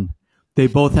one-on-one. They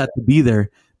both had to be there,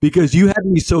 because you had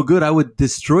me so good, I would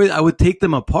take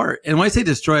them apart. And when I say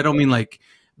destroy, I don't mean like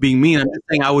being mean. I'm just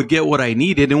saying I would get what I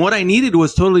needed. And what I needed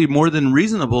was totally more than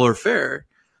reasonable or fair,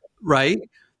 right?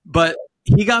 But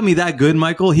he got me that good,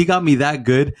 Michael. He got me that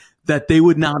good that they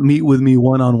would not meet with me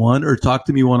one-on-one or talk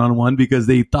to me one-on-one because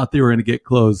they thought they were going to get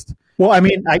closed. Well, I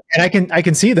mean, I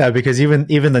can see that, because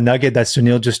even the nugget that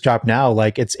Sunil just dropped now,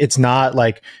 like it's not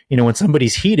like, when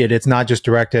somebody's heated, it's not just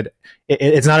directed.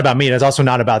 It's not about me. It's also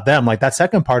not about them. Like, that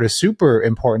second part is super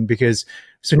important, because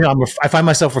Sunil, I find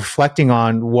myself reflecting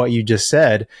on what you just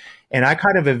said, and I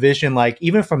kind of envision, like,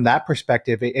 even from that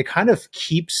perspective, it kind of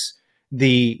keeps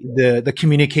the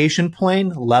communication plane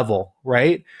level,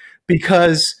 right?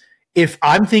 Because if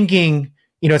I'm thinking,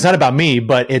 it's not about me,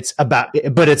 but it's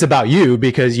about you,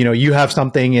 because, you have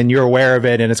something and you're aware of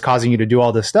it and it's causing you to do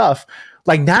all this stuff.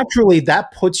 Like, naturally,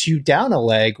 that puts you down a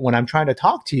leg when I'm trying to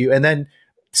talk to you. And then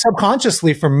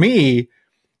subconsciously for me,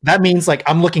 that means like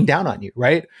I'm looking down on you,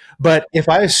 right? But if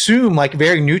I assume, like,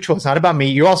 very neutral, it's not about me,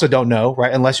 you also don't know,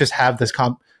 right? And let's just have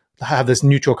this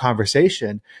neutral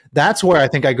conversation. That's where I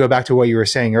think I go back to what you were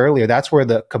saying earlier. That's where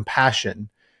the compassion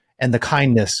and the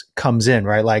kindness comes in,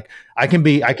 right? Like, I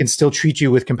can still treat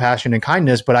you with compassion and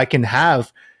kindness, but I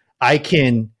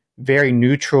can very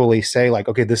neutrally say, like,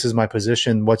 okay, this is my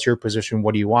position. What's your position?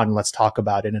 What do you want? And let's talk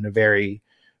about it in a very,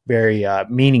 very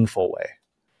meaningful way.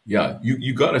 Yeah,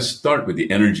 you got to start with the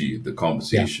energy of the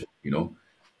conversation,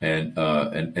 and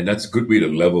that's a good way to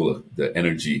level the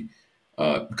energy,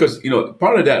 because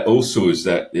part of that also is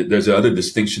that there's another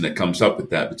distinction that comes up with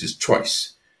that, which is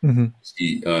choice. Mm-hmm.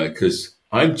 See, because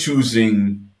I'm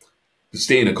choosing to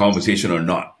stay in a conversation or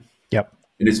not. Yep,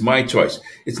 and it's my choice.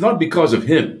 It's not because of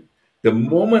him. The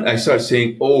moment I start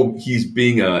saying, "Oh, he's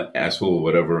being an asshole," or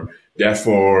whatever,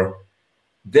 therefore,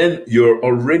 then you're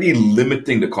already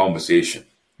limiting the conversation.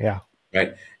 Yeah.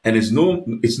 Right. And it's no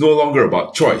longer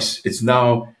about choice. It's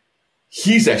now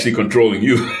he's actually controlling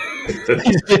you. Yeah.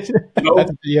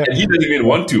 And he doesn't even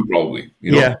want to, probably.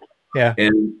 Yeah. Yeah.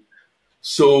 And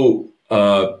so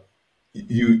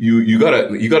you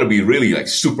gotta be really, like,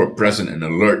 super present and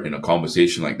alert in a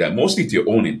conversation like that, mostly to your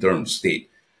own internal state.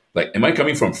 Like, am I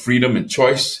coming from freedom and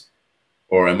choice,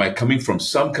 or am I coming from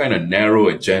some kind of narrow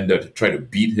agenda to try to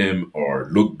beat him or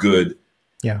look good?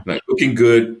 Yeah. Like, looking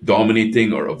good,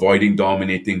 dominating, or avoiding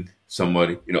dominating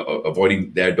somebody,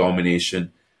 avoiding their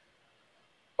domination,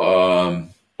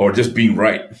 or just being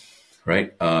right.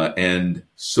 And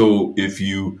so if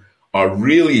you are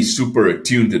really super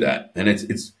attuned to that, and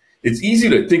it's easy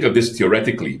to think of this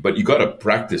theoretically, but you got to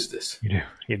practice this.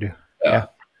 You do. Yeah.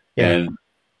 And,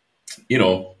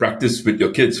 practice with your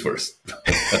kids first.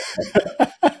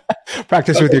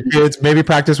 Practice with your kids, maybe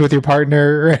practice with your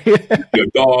partner, right? Your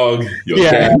dog, your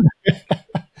cat.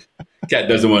 Cat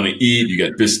doesn't want to eat, you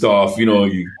get pissed off,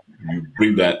 you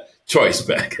bring that choice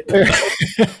back.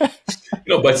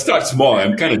 But start small.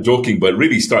 I'm kind of joking, but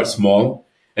really start small.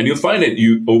 And you'll find that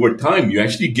over time, you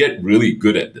actually get really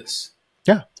good at this.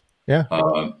 Yeah. Yeah.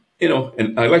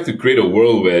 And I like to create a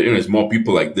world where, there's more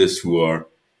people like this who are,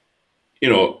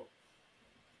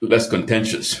 less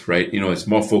contentious, right? It's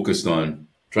more focused on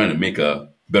trying to make a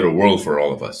better world for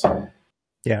all of us.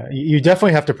 Yeah, you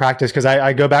definitely have to practice, because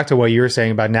I go back to what you were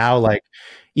saying about now, like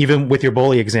even with your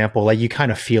bully example, like you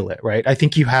kind of feel it, right? I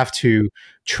think you have to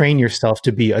train yourself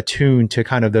to be attuned to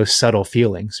kind of those subtle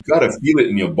feelings. You got to feel it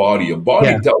in your body. Your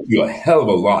body tells you a hell of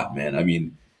a lot, man. I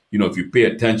mean, if you pay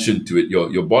attention to it,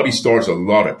 your body stores a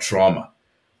lot of trauma.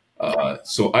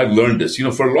 So I've learned this,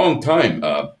 for a long time.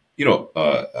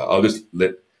 I'll just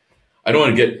I don't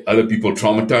want to get other people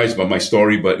traumatized by my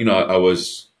story, but I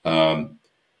was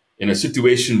in a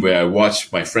situation where I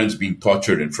watched my friends being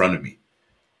tortured in front of me,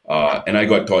 and I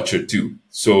got tortured too.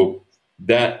 So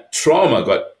that trauma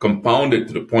got compounded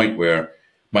to the point where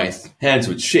my hands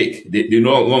would shake. They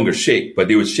no longer shake, but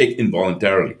they would shake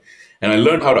involuntarily, and I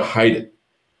learned how to hide it.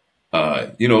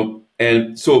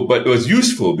 And so, but it was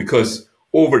useful because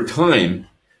over time,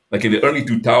 like in the early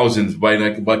 2000s, by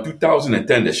like about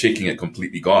 2010, the shaking had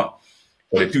completely gone.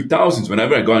 But in the 2000s,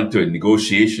 whenever I got into a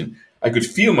negotiation, I could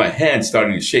feel my hands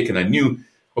starting to shake, and I knew,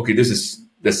 okay, there's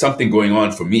something going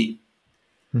on for me.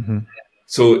 Mm-hmm.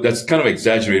 So that's kind of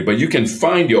exaggerated, but you can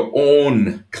find your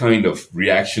own kind of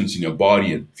reactions in your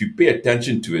body, and if you pay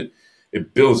attention to it,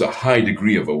 it builds a high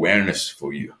degree of awareness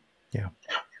for you. Yeah.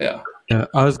 Yeah. Yeah,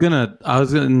 I was gonna,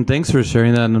 and thanks for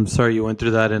sharing that. And I'm sorry you went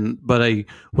through that. What I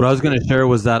was gonna share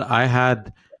was that I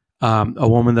had a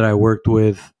woman that I worked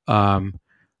with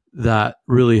that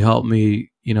really helped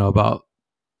me, about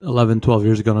 11, 12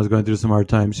 years ago when I was going through some hard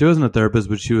times. She wasn't a therapist,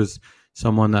 but she was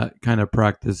someone that kind of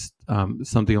practiced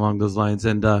something along those lines.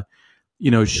 And,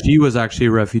 she was actually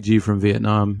a refugee from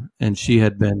Vietnam, and she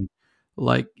had been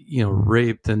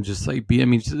raped and just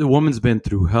the woman's been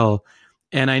through hell.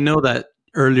 And I know that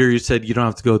earlier you said you don't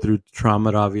have to go through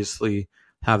trauma to obviously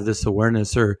have this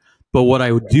awareness, but what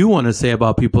I do want to say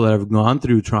about people that have gone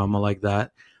through trauma like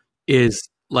that is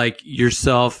like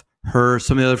yourself, her,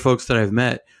 some of the other folks that I've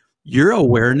met, your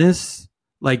awareness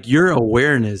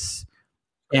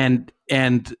and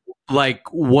like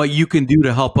what you can do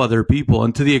to help other people,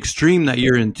 and to the extreme that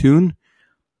you're in tune,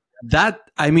 that,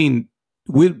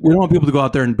 we don't want people to go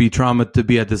out there and be trauma to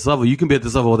be at this level. You can be at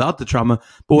this level without the trauma.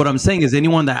 But what I'm saying is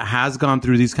anyone that has gone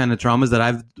through these kind of traumas that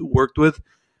I've worked with,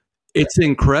 it's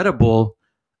incredible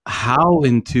how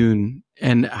in tune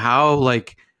and how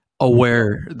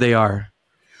aware they are.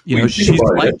 She's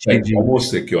life-changing.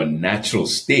 Almost like your natural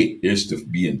state is to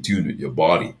be in tune with your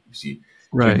body. You see,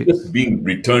 right? So just being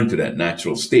returned to that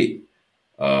natural state,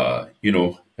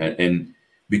 and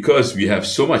because we have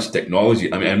so much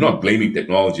technology. I mean, I'm not blaming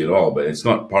technology at all, but it's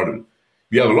not part of it.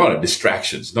 We have a lot of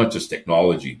distractions, not just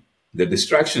technology. The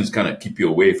distractions kind of keep you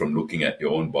away from looking at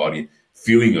your own body,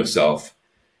 feeling yourself,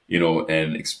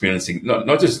 and experiencing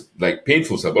not just like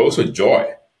painful stuff, but also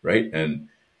joy, right? And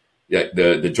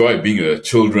the joy of being a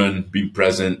children, being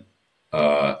present.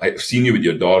 I've seen you with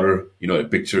your daughter, the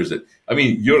pictures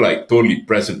you're like totally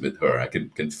present with her. I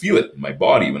can feel it in my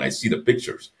body when I see the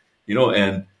pictures,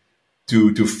 and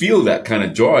to feel that kind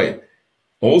of joy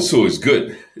also is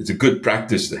good. It's a good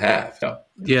practice to have.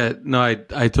 Yeah, no,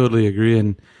 I totally agree.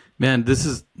 And man,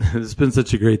 this has been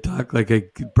such a great talk. Like I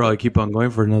could probably keep on going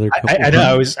for another couple. I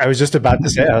know. I was just about to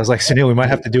say. I was like, Sunil, we might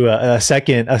have to do a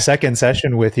second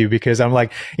session with you, because I'm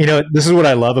like, this is what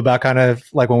I love about kind of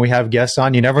like when we have guests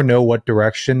on. You never know what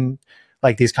direction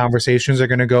like these conversations are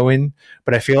going to go in.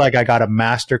 But I feel like I got a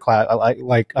masterclass,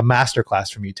 like a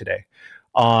masterclass from you today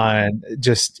on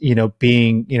just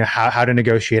being how to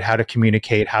negotiate, how to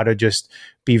communicate, how to just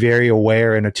be very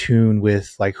aware and attuned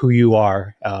with like who you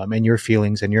are and your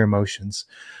feelings and your emotions.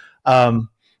 In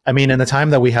the time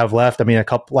that we have left,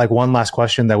 one last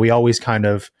question that we always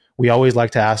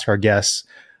like to ask our guests.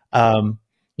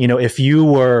 If you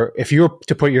were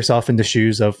to put yourself in the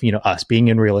shoes of us being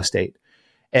in real estate,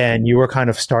 and you were kind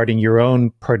of starting your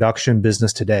own production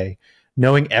business today,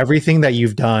 knowing everything that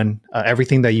you've done,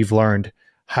 everything that you've learned,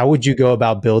 how would you go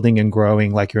about building and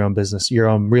growing like your own business, your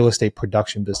own real estate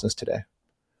production business today?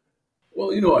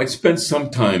 Well, I spent some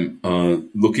time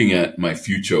looking at my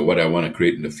future, what I want to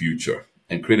create in the future,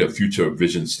 and create a future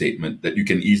vision statement that you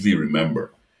can easily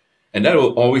remember. And that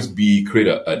will always create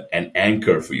an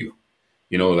anchor for you.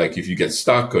 Like if you get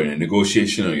stuck or in a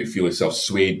negotiation or you feel yourself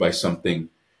swayed by something,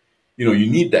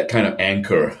 you need that kind of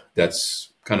anchor that's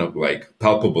kind of like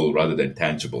palpable rather than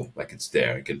tangible, like it's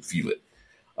there, you can feel it.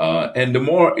 And the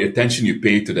more attention you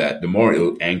pay to that, the more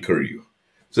it'll anchor you.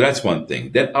 So that's one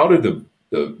thing. Then out of the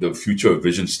the future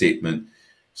vision statement,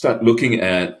 start looking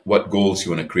at what goals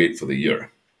you want to create for the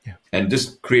year. Yeah. And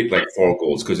just create like 4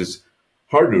 goals, because it's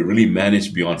hard to really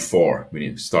manage beyond 4 when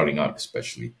you're starting out,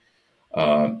 especially.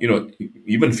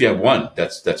 Even if you have 1,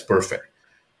 that's perfect.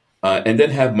 And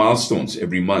then have milestones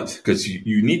every month, because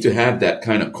you need to have that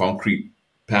kind of concrete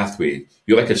pathway.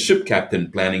 You're like a ship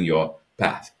captain planning your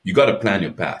path. You got to plan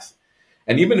your path.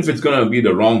 And even if it's going to be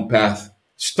the wrong path,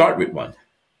 start with one.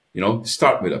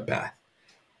 Start with a path.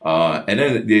 And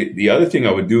then the other thing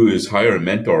I would do is hire a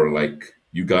mentor like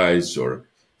you guys or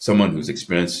someone who's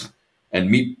experienced, and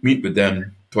meet with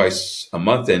them twice a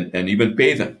month and even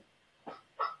pay them.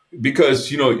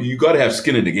 Because, you got to have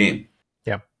skin in the game.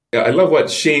 Yeah. I love what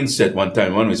Shane said one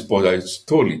time. One of his posts, I was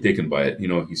totally taken by it.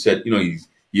 He said,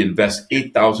 he invests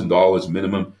 $8,000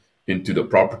 minimum into the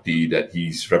property that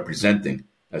he's representing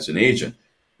as an agent.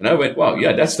 And I went, wow,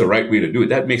 yeah, that's the right way to do it.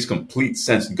 That makes complete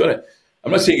sense.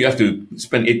 I'm not saying you have to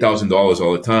spend $8,000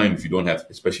 all the time if you don't have,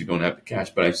 especially if you don't have the cash,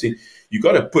 but I'm saying you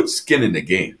got to put skin in the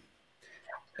game.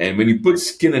 And when you put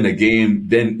skin in the game,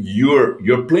 then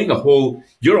you're playing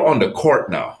you're on the court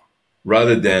now,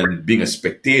 rather than being a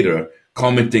spectator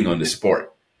commenting on the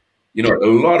sport. A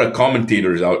lot of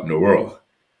commentators out in the world,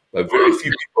 but very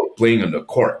few people playing on the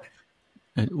court.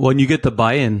 When you get the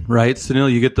buy-in, right,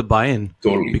 Sunil, you get the buy-in.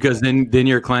 Totally. Because then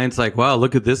your client's like, wow,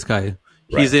 look at this guy.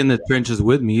 He's in the trenches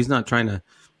with me. He's not trying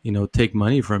to, take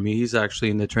money from me. He's actually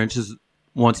in the trenches,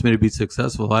 wants me to be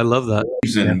successful. I love that.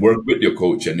 And work with your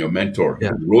coach and your mentor.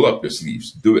 Yeah. Roll up your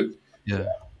sleeves. Do it. Yeah.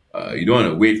 You don't want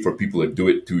to wait for people to do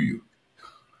it to you.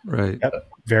 Right. Yep.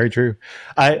 Very true.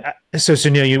 So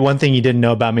Sunil, one thing you didn't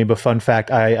know about me, but fun fact,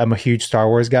 I'm a huge Star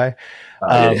Wars guy.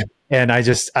 And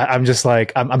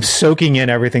I'm soaking in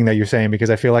everything that you're saying, because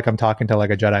I feel like I'm talking to like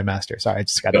a Jedi master. Sorry,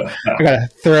 I gotta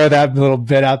throw that little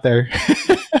bit out there.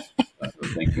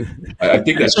 Thank you. I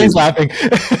think that's Shane's laughing.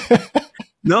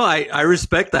 No, I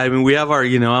respect that. I mean, we have our,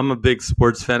 I'm a big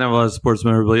sports fan. I have a lot of sports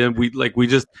memorabilia. We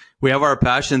have our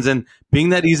passions, and being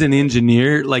that he's an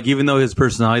engineer, like even though his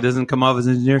personality doesn't come off as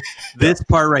an engineer, this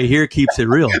part right here keeps it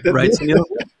real, right, Sunil?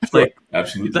 Like,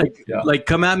 absolutely. Like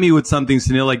come at me with something,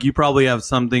 Sunil. Like you probably have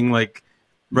something like,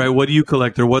 right? What do you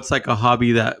collect, or what's like a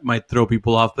hobby that might throw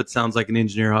people off, but sounds like an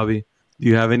engineer hobby? Do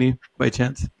you have any by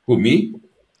chance? Who, me?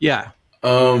 Yeah.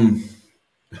 I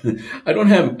don't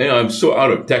have, I'm so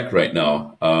out of tech right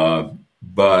now.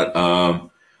 But I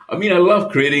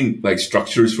love creating like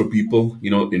structures for people,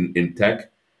 in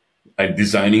tech. I'm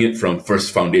designing it from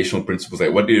first foundational principles,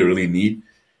 like what do you really need?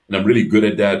 And I'm really good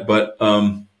at that. But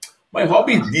my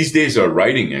hobby these days are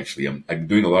writing, actually. I'm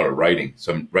doing a lot of writing.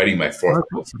 So I'm writing my 4th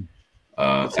book.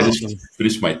 I just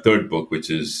finished my 3rd book, which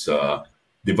is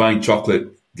Divine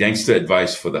Chocolate, Gangster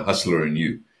Advice for the Hustler in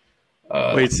You.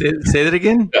 Wait, say that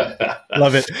again?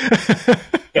 Love it.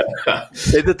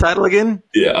 Say the title again?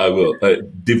 Yeah, I will.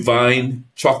 Divine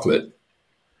Chocolate,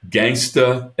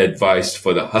 Gangster Advice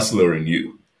for the Hustler in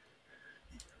You.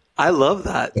 I love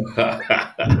that.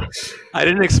 I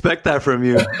didn't expect that from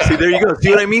you. See, there you go. See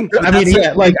what I mean?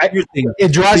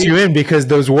 It draws you in, because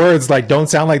those words like don't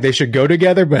sound like they should go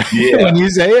together, but when you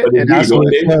say it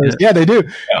absolutely flows. Yeah, they do.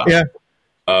 Yeah.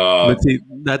 But see,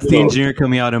 that's the engineer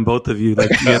coming out in both of you. Like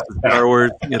you have the Star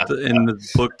Wars, you have in the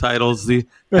book titles. I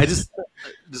just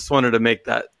wanted to make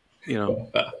that,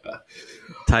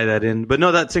 tie that in. But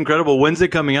no, that's incredible. When's it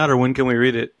coming out, or when can we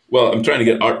read it? Well, I'm trying to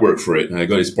get artwork for it, and I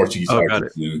got his Portuguese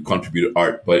artist to contribute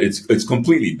art, but it's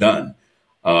completely done,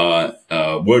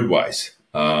 word-wise,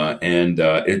 and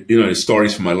it's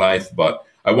stories from my life. But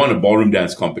I won a ballroom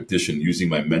dance competition using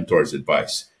my mentor's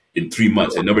advice in 3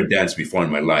 months. I never danced before in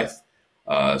my life.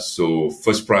 So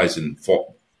first prize in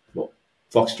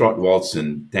Foxtrot, Waltz,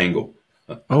 and Tango.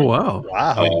 Oh, wow.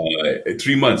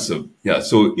 3 months of,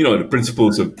 So, the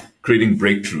principles of creating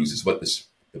breakthroughs is what the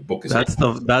book is.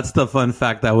 That's the fun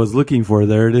fact I was looking for.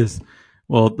 There it is.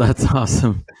 Well, that's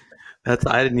awesome.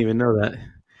 I didn't even know that.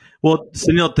 Well,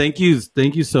 Sunil, thank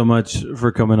you so much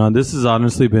for coming on. This has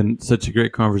honestly been such a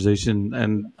great conversation.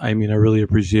 And I really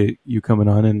appreciate you coming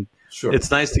on, and sure.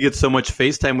 It's nice to get so much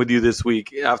FaceTime with you this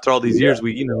week after all these years.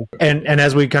 And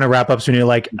as we kind of wrap up,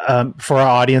 Sunil, for our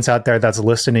audience out there that's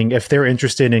listening, if they're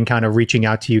interested in kind of reaching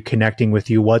out to you, connecting with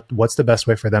you, what's the best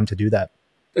way for them to do that?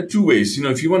 There are 2 ways.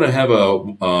 If you want to have a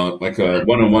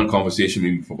one-on-one conversation,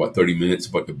 maybe for about 30 minutes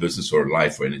about your business or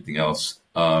life or anything else,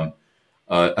 I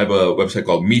have a website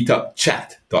called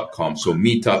meetupchat.com. So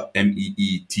meetup,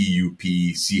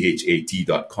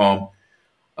 meetupchat.com.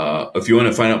 If you want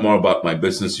to find out more about my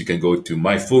business, you can go to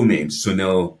my full name,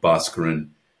 Sunil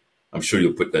Bhaskaran. I'm sure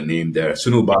you'll put the name there,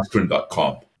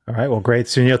 sunilbhaskaran.com. All right. Well, great.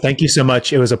 Sunil, thank you so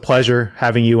much. It was a pleasure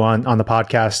having you on the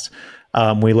podcast.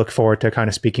 We look forward to kind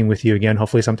of speaking with you again,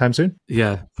 hopefully sometime soon.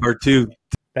 Yeah, part 2.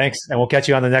 Thanks. And we'll catch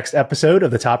you on the next episode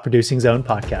of the Top Producing Zone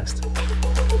podcast.